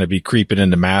still kind of be creeping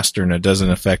into master and it doesn't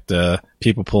affect,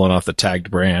 people pulling off the tagged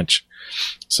branch.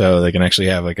 So they can actually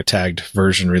have like a tagged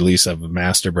version release of a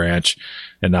master branch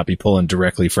and not be pulling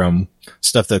directly from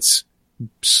stuff that's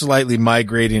slightly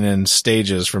migrating in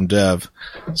stages from dev.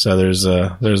 So there's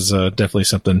definitely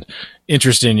something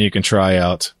interesting you can try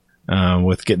out.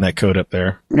 With getting that code up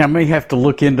there. I may have to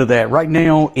look into that. Right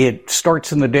now, it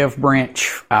starts in the dev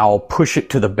branch. I'll push it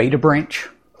to the beta branch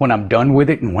when I'm done with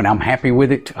it and when I'm happy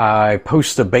with it. I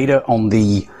post the beta on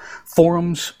the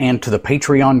forums and to the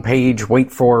Patreon page,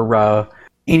 wait for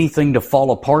anything to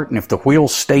fall apart. And if the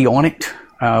wheels stay on it,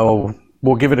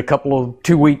 we'll give it a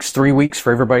 2 weeks, 3 weeks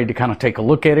for everybody to kind of take a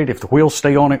look at it. If the wheels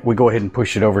stay on it, we go ahead and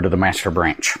push it over to the master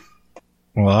branch.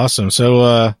 Well, awesome.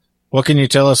 So, what can you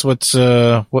tell us what's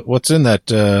in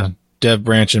that dev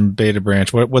branch and beta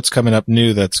branch? What's coming up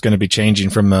new that's going to be changing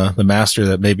from the master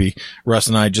that maybe Russ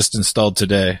and I just installed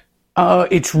today?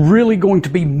 It's really going to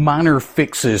be minor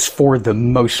fixes for the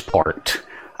most part.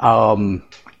 I'm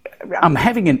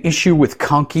having an issue with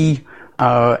Conky.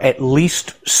 At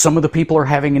least some of the people are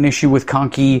having an issue with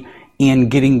Conky in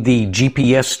getting the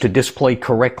GPS to display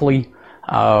correctly.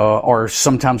 Or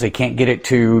sometimes they can't get it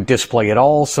to display at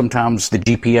all. Sometimes the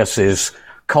GPS is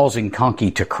causing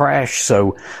Conky to crash.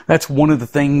 So that's one of the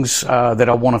things that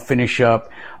I want to finish up.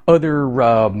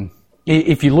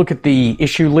 If you look at the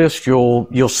issue list,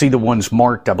 you'll see the ones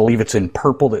marked. I believe it's in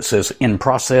purple that says in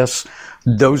process.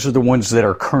 Those are the ones that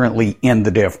are currently in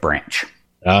the dev branch.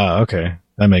 Okay.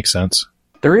 That makes sense.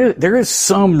 There is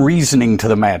some reasoning to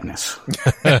the madness.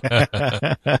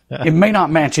 It may not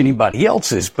match anybody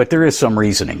else's, but there is some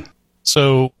reasoning.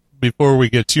 So before we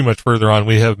get too much further on,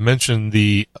 we have mentioned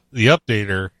the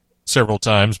updater several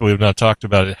times, but we've not talked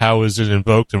about it. How is it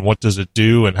invoked, and what does it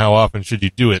do, and how often should you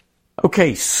do it?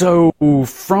 Okay, so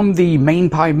from the main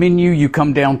Pi menu, you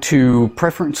come down to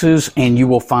Preferences, and you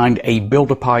will find a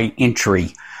Build-A-Pi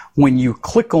entry. When you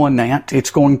click on that,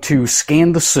 it's going to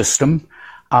scan the system.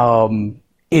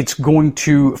 It's going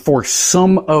to, for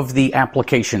some of the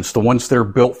applications, the ones that are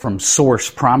built from source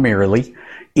primarily,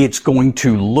 it's going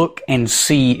to look and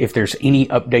see if there's any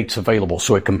updates available.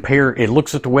 So it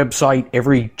looks at the website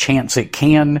every chance it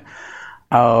can,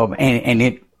 and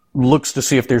it looks to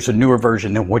see if there's a newer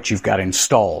version than what you've got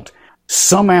installed.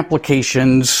 Some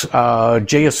applications,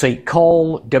 JS8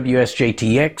 Call,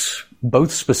 WSJTX,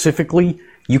 both specifically,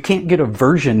 you can't get a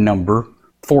version number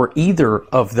for either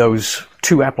of those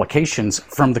two applications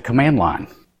from the command line.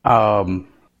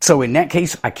 So in that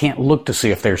case, I can't look to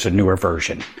see if there's a newer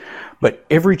version. But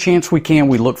every chance we can,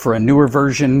 we look for a newer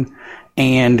version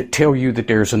and tell you that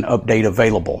there's an update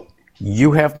available.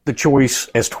 You have the choice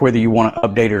as to whether you want to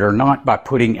update it or not by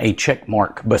putting a check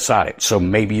mark beside it. So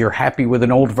maybe you're happy with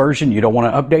an old version, you don't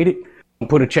want to update it,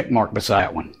 put a check mark beside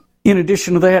that one. In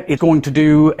addition to that, it's going to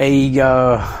do a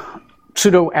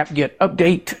sudo apt-get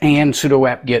update and sudo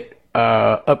apt-get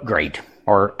upgrade,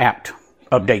 or apt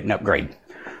update and upgrade.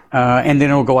 And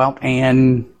then it'll go out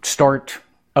and start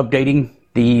updating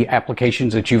the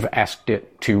applications that you've asked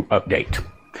it to update.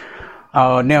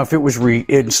 Now, if it was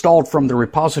installed from the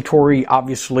repository,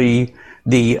 obviously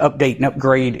the update and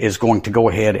upgrade is going to go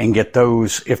ahead and get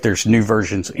those if there's new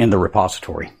versions in the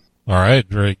repository. All right,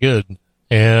 very good.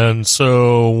 And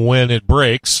so when it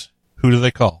breaks, who do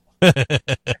they call?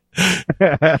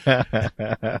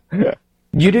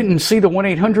 You didn't see the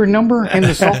 1-800 number in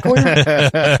the software?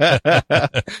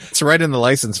 It's right in the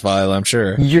license file, I'm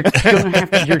sure. You're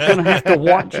gonna have to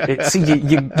watch it. See,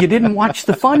 you didn't watch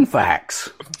the fun facts.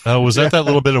 Was that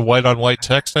little bit of white on white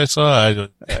text I saw?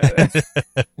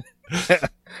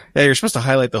 Yeah, you're supposed to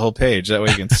highlight the whole page. That way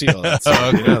you can see all that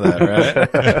stuff. You know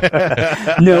that,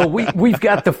 right? No, we've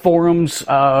got the forums.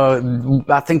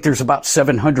 I think there's about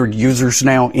 700 users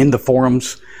now in the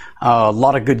forums. A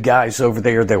lot of good guys over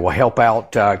there that will help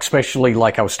out, especially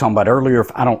like I was talking about earlier. If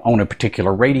I don't own a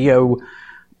particular radio,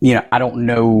 I don't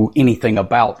know anything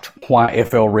about why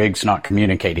FL Rig's not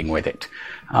communicating with it.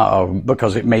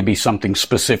 Because it may be something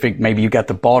specific. Maybe you got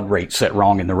the baud rate set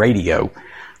wrong in the radio.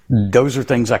 Those are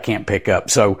things I can't pick up.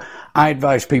 So I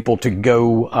advise people to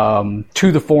go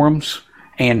to the forums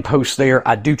and post there.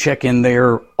 I do check in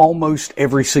there almost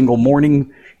every single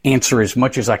morning, answer as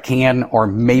much as I can, or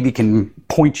maybe can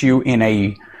point you in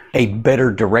a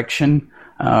better direction.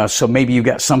 So maybe you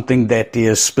got something that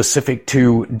is specific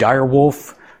to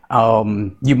Direwolf.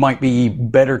 You might be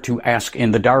better to ask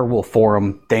in the Direwolf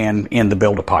forum than in the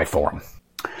Build-A-Pi forum.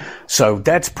 So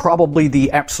that's probably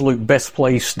the absolute best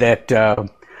place that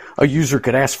a user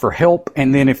could ask for help.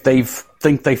 And then if they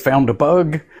think they found a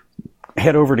bug,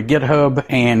 head over to GitHub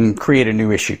and create a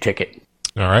new issue ticket.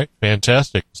 All right,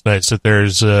 fantastic. It's nice that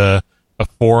there's a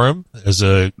forum as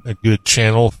a good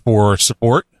channel for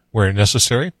support where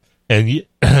necessary. And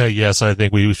yes, I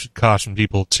think we should caution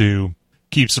people to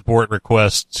keep support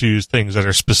requests to things that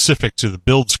are specific to the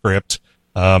build script,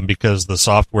 because the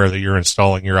software that you're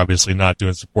installing, you're obviously not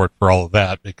doing support for all of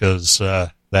that, because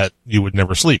that you would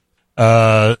never sleep.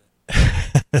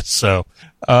 So,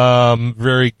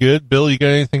 very good. Bill, you got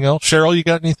anything else? Cheryl, you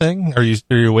got anything? Are you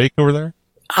awake over there?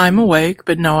 I'm awake,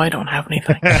 but no, I don't have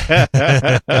anything.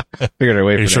 Figured I'd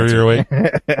wait. Are you sure you're awake?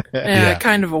 Yeah,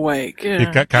 kind of awake. Yeah.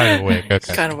 You're kind of awake.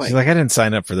 Okay. Kind of awake. She's like, I didn't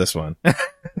sign up for this one.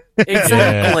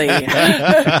 Exactly.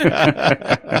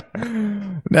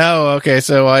 No, okay.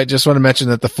 So I just want to mention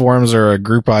that the forums are a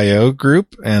Group.io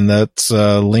group, and that's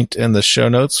linked in the show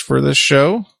notes for this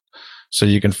show. So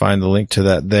you can find the link to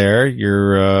that there.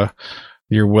 Your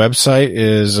website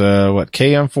is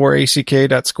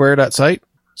km4ack.square.site.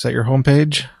 Is that your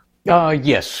homepage?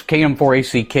 Yes,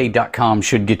 km4ack.com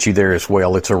should get you there as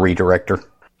well. It's a redirector.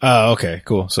 Oh, okay,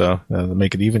 cool. So that'll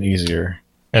make it even easier.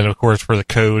 And of course, for the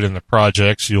code and the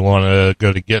projects, you'll want to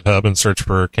go to GitHub and search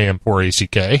for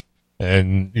KM4ACK,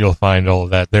 and you'll find all of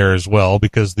that there as well,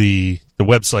 because the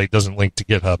website doesn't link to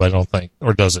GitHub, I don't think,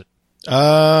 or does it?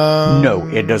 No,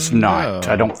 it does not.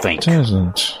 No, I don't think. It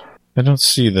doesn't. I don't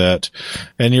see that.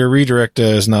 And your redirect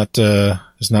is not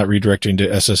redirecting to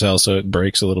SSL, so it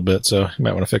breaks a little bit. So you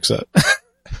might want to fix that.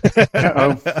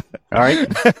 Uh-oh. All right.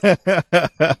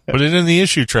 Put it in the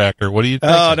issue tracker. What do you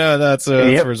think? Oh, no, that's for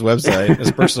his website,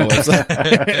 his personal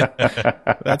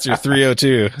website. That's your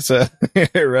 302. So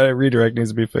redirect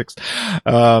needs to be fixed.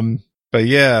 But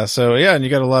yeah, and you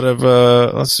got a lot of,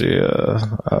 let's see,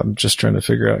 I'm just trying to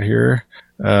figure out here.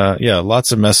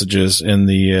 Lots of messages in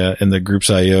the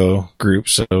Groups.io group.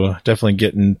 So definitely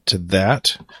get into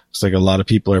that. Looks like a lot of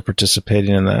people are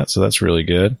participating in that. So that's really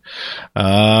good.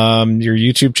 Your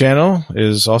YouTube channel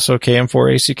is also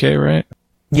KM4ACK, right?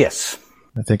 Yes.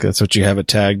 I think that's what you have it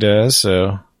tagged as.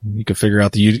 So you can figure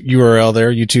out the URL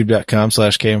there,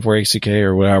 youtube.com/KM4ACK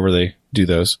or whatever they do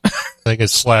those. I think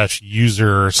it's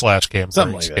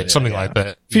 /user/KM4ACK, something like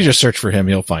that. If you just search for him,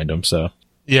 you'll find him. So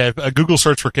yeah, a Google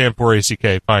search for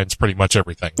KM4ACK finds pretty much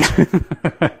everything.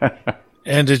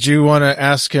 And did you want to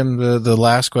ask him the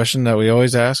last question that we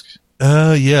always ask?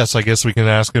 Yes, I guess we can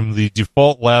ask him the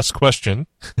default last question.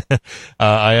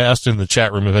 I asked in the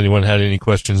chat room if anyone had any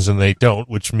questions, and they don't,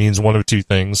 which means one of two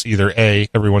things. Either A,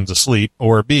 everyone's asleep,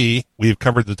 or B, we've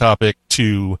covered the topic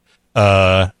to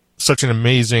such an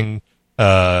amazing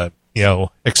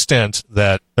extent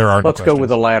that there are no Let's go with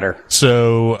the latter.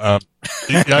 So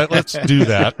let's do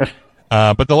that.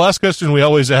 But the last question we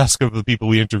always ask of the people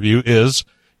we interview is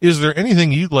there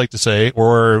anything you'd like to say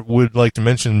or would like to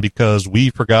mention because we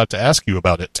forgot to ask you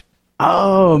about it?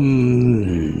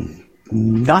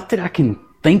 Not that I can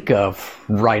think of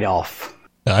right off.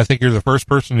 I think you're the first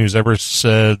person who's ever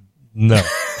said no.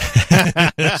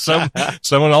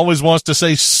 Someone always wants to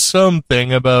say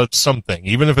something about something,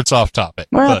 even if it's off topic.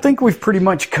 Well, I think we've pretty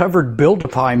much covered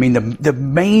Build-A-Pi. I mean, the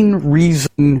main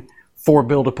reason for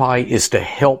Build-A-Pi is to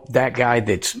help that guy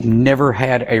that's never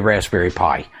had a Raspberry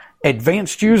Pi.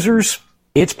 Advanced users,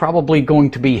 it's probably going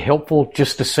to be helpful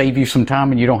just to save you some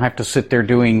time and you don't have to sit there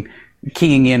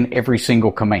keying in every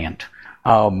single command.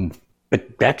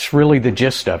 But that's really the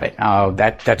gist of it.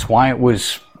 That's why it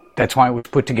was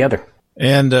put together.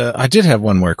 And I did have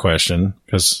one more question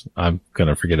because I'm going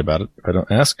to forget about it if I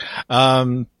don't ask.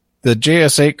 The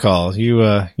JS8 call,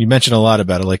 you mentioned a lot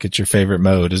about it, like it's your favorite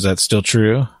mode. Is that still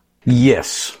true?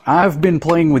 Yes. I've been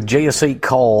playing with JS8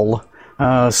 call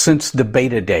since the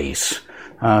beta days.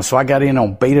 So I got in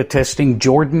on beta testing.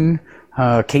 Jordan,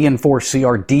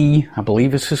 KN4CRD, I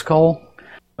believe is his call.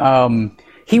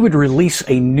 He would release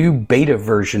a new beta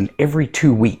version every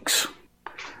 2 weeks.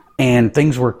 And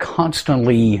things were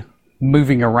constantly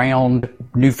moving around.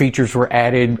 New features were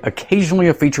added. Occasionally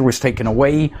a feature was taken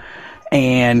away.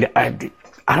 And I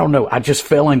don't know, I just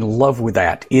fell in love with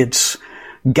that. It's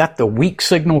got the weak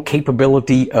signal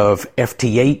capability of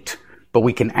FT8, but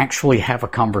we can actually have a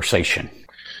conversation.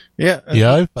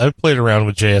 Yeah, I've played around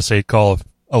with JS8 call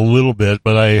a little bit,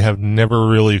 but I have never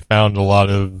really found a lot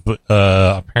of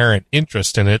apparent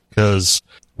interest in it, because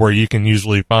where you can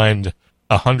usually find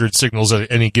 100 signals at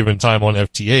any given time on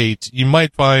FT8, you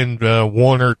might find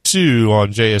 1 or 2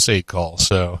 on JS8 call.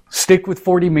 So stick with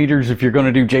 40 meters if you're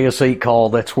going to do JS8 call.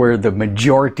 That's where the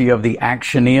majority of the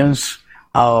action is.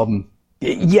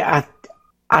 I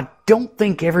don't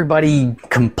think everybody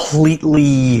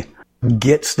completely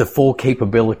gets the full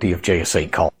capability of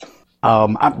JS8 call.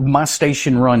 My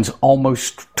station runs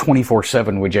almost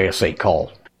 24/7 with JS8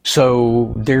 call.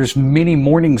 So there's many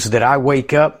mornings that I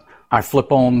wake up, I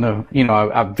flip on I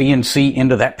VNC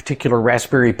into that particular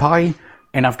Raspberry Pi,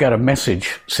 and I've got a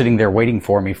message sitting there waiting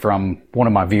for me from one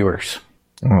of my viewers.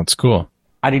 Oh, that's cool.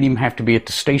 I didn't even have to be at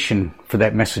the station for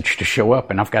that message to show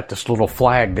up, and I've got this little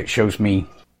flag that shows me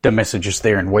the message is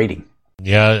there and waiting.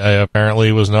 Yeah, I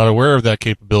apparently was not aware of that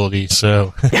capability,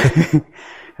 so.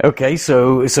 Okay,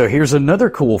 so here's another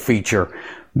cool feature.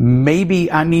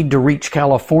 Maybe I need to reach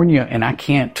California and I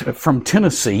can't, from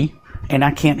Tennessee, and I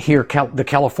can't hear the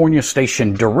California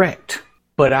station direct,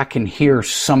 but I can hear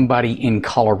somebody in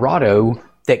Colorado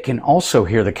that can also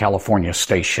hear the California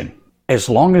station. As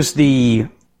long as the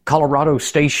Colorado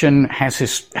station has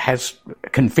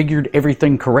configured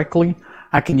everything correctly,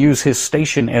 I can use his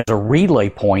station as a relay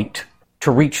point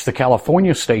to reach the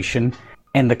California station,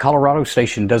 and the Colorado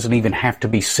station doesn't even have to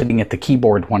be sitting at the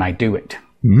keyboard when I do it.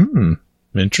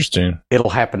 Interesting. It'll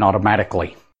happen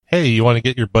automatically. Hey, you want to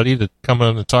get your buddy to come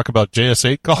on and talk about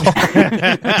JS8 call?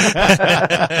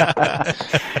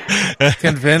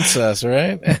 Convince us,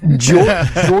 right?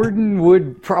 Jordan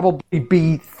would probably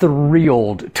be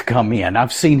thrilled to come in.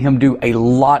 I've seen him do a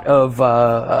lot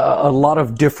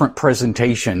of different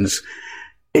presentations.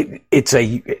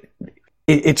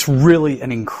 It's really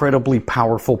an incredibly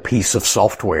powerful piece of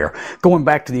software. Going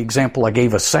back to the example I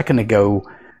gave a second ago,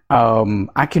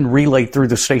 I can relay through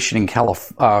the station in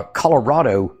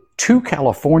Colorado to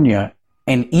California,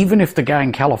 and even if the guy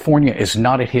in California is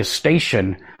not at his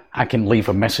station, I can leave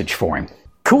a message for him.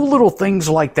 Cool little things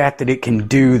like that it can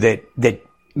do that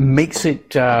makes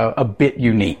it a bit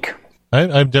unique.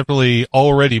 I'm definitely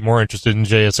already more interested in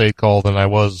JS8 call than I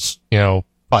was,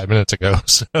 5 minutes ago.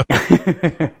 So.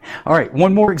 All right,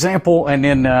 one more example, and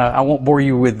then I won't bore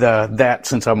you with that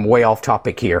since I'm way off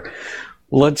topic here.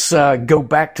 Let's go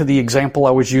back to the example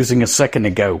I was using a second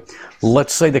ago.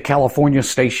 Let's say the California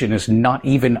station is not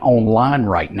even online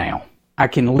right now. I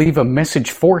can leave a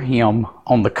message for him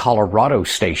on the Colorado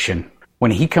station.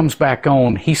 When he comes back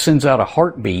on, he sends out a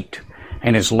heartbeat,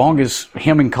 and as long as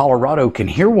him and Colorado can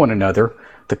hear one another,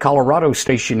 the Colorado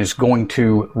station is going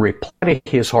to reply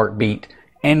to his heartbeat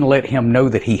and let him know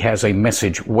that he has a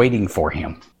message waiting for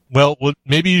him. Well,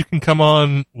 maybe you can come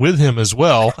on with him as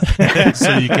well,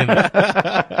 so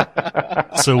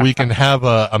we can have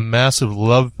a massive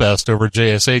love fest over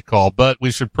JS8 call. But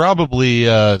we should probably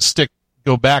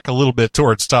go back a little bit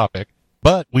towards topic.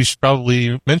 But we should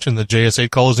probably mention that JS8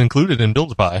 call is included in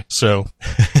Build-A-Pi. So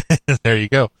there you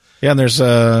go. Yeah, and there's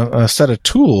a set of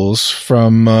tools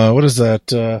from what is that?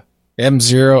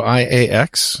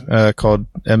 M0IAX called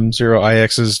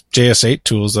M0IAX's JS8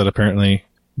 tools that apparently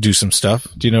do some stuff.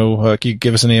 Do you know, can you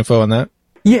give us any info on that?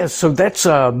 Yes, so that's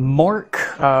Mark,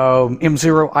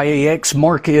 M0IAX.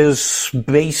 Mark is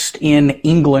based in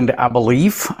England, I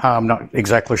believe. I'm not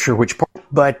exactly sure which part,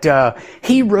 but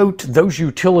he wrote those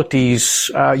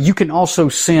utilities. You can also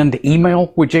send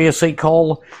email with JS8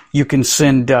 call. You can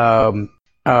send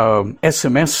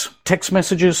SMS text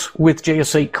messages with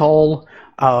JS8 call.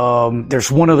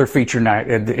 There's one other feature now.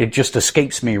 It just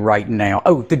escapes me right now.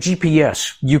 Oh, the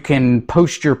GPS. You can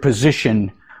post your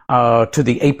position to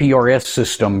the APRS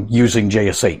system using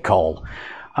JS8 call.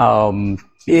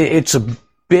 It's a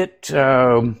bit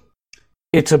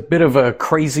of a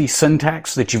crazy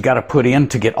syntax that you've got to put in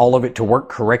to get all of it to work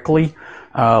correctly.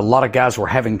 A lot of guys were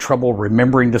having trouble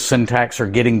remembering the syntax or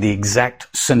getting the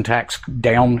exact syntax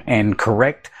down and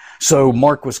correct. So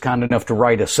Mark was kind enough to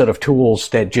write a set of tools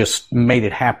that just made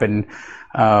it happen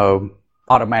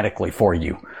automatically for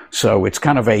you. So it's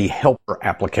kind of a helper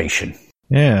application.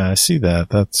 Yeah, I see that.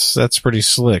 That's pretty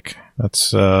slick.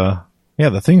 That's the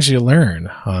things you learn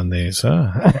on these,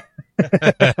 huh?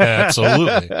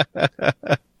 Absolutely.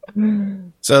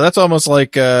 So that's almost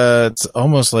like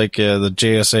the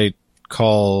JS8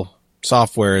 call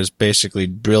software is basically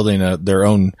building their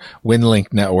own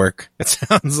WinLink network. It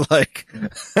sounds like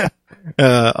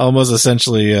almost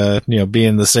essentially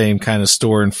being the same kind of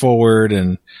store and forward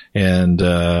and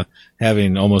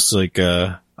having almost like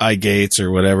iGates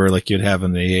or whatever like you'd have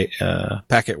in the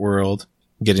packet world,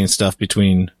 getting stuff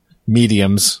between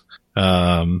mediums.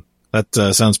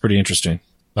 That sounds pretty interesting.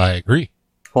 I agree.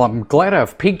 Well, I'm glad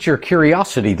I've piqued your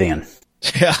curiosity then.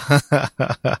 Yeah.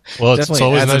 Well, it's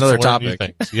always nice another to learn new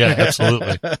things. Yeah,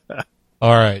 absolutely.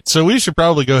 All right. So we should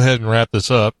probably go ahead and wrap this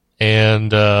up.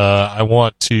 And I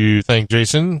want to thank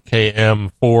Jason,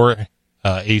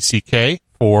 KM4ACK,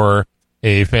 for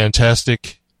a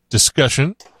fantastic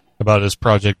discussion about his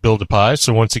project Build-A-Pi.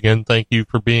 So once again, thank you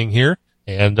for being here.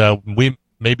 And we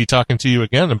may be talking to you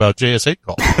again about JS8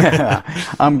 call.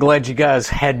 I'm glad you guys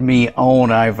had me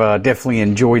on. I've definitely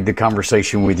enjoyed the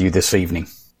conversation with you this evening.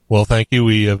 Well, thank you.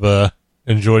 We have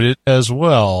enjoyed it as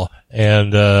well.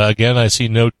 And again, I see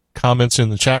no comments in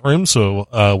the chat room, so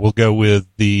we'll go with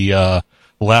the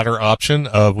latter option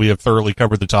of we have thoroughly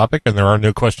covered the topic and there are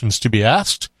no questions to be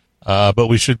asked. But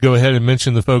we should go ahead and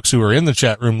mention the folks who are in the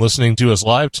chat room listening to us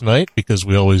live tonight, because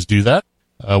we always do that.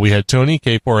 We had Tony,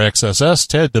 K4XSS,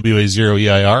 Ted,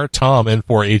 WA0EIR, Tom,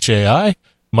 N4HAI,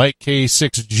 Mike,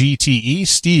 K6GTE,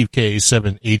 Steve,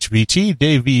 K7HVT,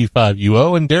 Dave,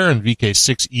 V5UO, and Darren,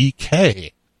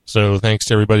 VK6EK. So thanks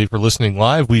to everybody for listening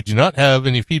live. We do not have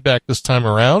any feedback this time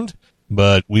around,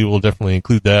 but we will definitely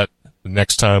include that the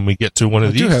next time we get to one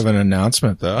of these. We do have an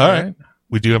announcement, though. All right.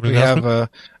 We do have an announcement.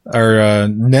 We have our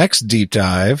next deep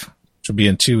dive, which will be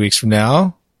in 2 weeks from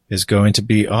now, is going to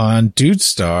be on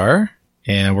DudeStar,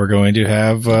 and we're going to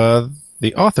have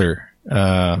the author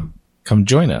come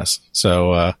join us.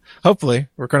 So hopefully,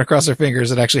 we're going to cross our fingers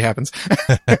it actually happens.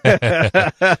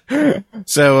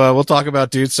 So we'll talk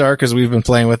about DudeStar because we've been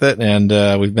playing with it, and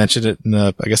we've mentioned it in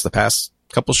the past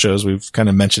couple shows. We've kind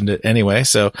of mentioned it anyway.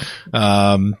 So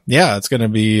it's going to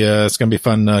be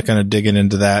fun kind of digging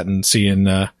into that and seeing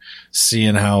how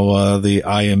the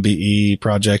IMBE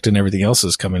project and everything else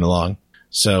is coming along.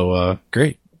 So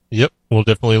great. Yep, we'll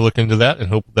definitely look into that and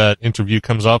hope that interview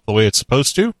comes off the way it's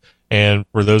supposed to. And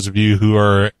for those of you who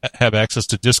have access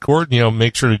to Discord,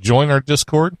 make sure to join our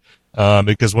Discord,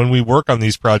 because when we work on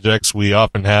these projects, we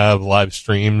often have live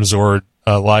streams or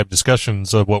live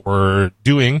discussions of what we're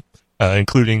doing,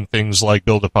 including things like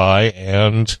Build-A-Pi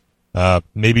and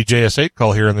maybe JS8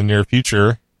 call here in the near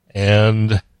future,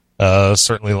 and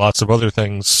certainly lots of other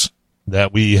things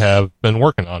that we have been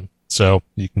working on. So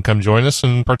you can come join us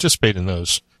and participate in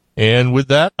those. And with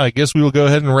that, I guess we will go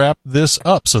ahead and wrap this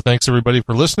up. So thanks everybody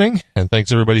for listening, and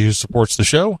thanks everybody who supports the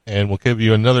show. And we'll give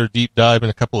you another deep dive in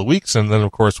a couple of weeks. And then,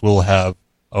 of course, we'll have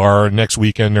our next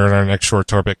weekend or our next short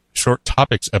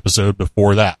topics episode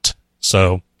before that.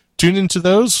 So tune into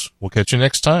those. We'll catch you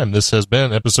next time. This has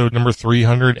been episode number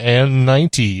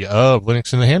 390 of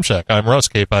Linux in the Ham Shack. I'm Russ,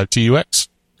 K5TUX.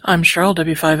 I'm Cheryl,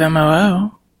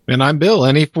 W5MOO. And I'm Bill,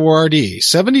 NE4RD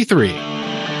 73.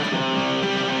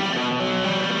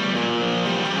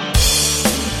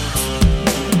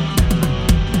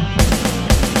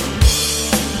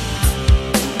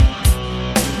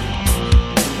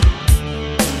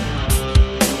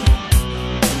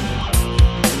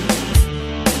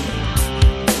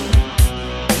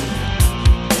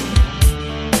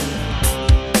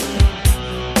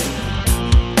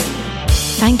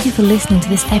 Thank you for listening to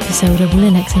this episode of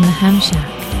Linux in the Ham Shack.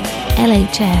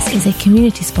 LHS is a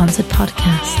community-sponsored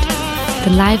podcast. The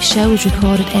live show is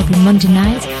recorded every Monday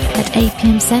night at 8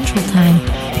 p.m. Central Time,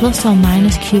 plus or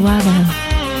minus QRL.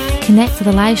 Connect to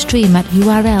the live stream at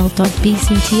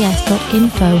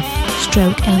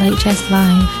url.bcts.info/LHS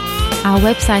Live. Our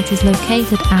website is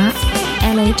located at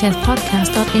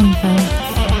lhspodcast.info.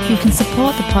 You can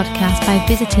support the podcast by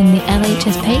visiting the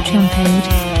LHS Patreon page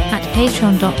at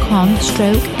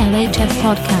patreon.com/LHS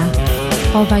podcast,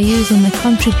 or by using the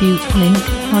contribute link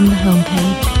on the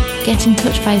homepage. Get in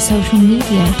touch via social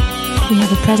media. We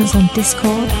have a presence on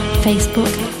Discord,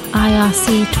 Facebook,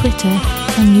 IRC, Twitter,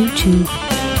 and YouTube.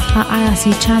 Our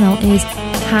IRC channel is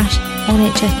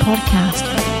 #LHS podcast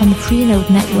on the Freenode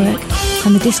network,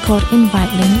 and the Discord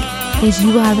invite link is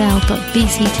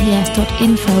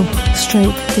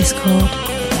url.bcts.info/Discord.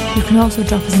 You can also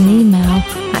drop us an email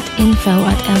at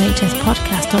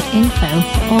info@lhspodcast.info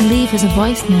or leave us a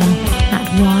voicemail at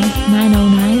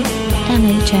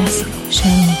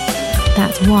 1-909-LHS-SHOW.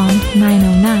 That's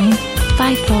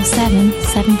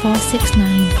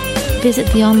 1-909-547-7469.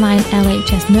 Visit the online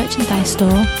LHS merchandise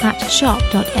store at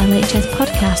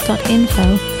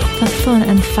shop.lhspodcast.info for fun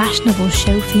and fashionable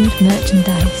show-themed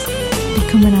merchandise.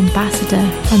 Become an ambassador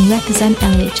and represent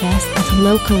LHS at a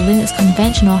local Linux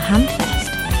convention or Hamfest.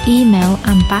 Email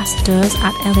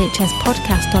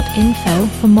ambassadors@lhspodcast.info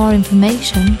for more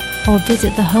information, or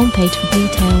visit the homepage for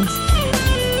details.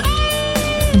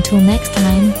 Until next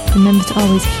time, remember to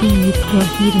always heed your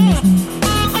hedonism.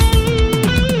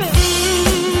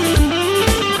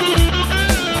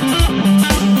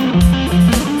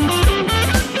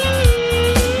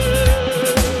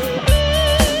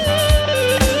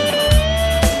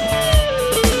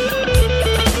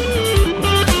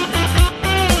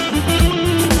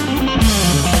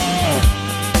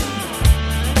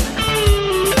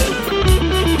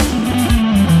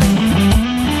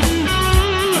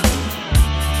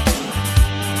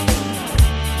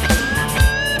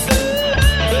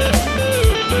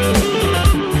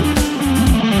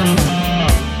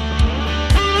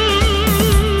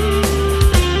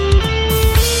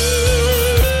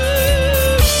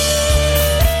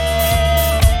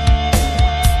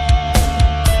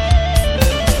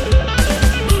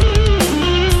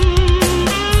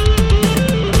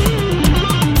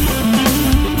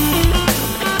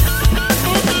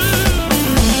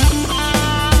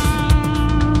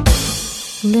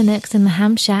 Linux in the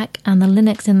Ham Shack and the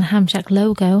Linux in the Ham Shack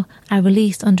logo are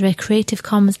released under a Creative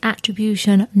Commons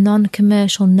Attribution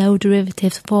Non-Commercial No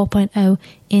Derivatives 4.0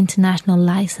 International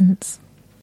License.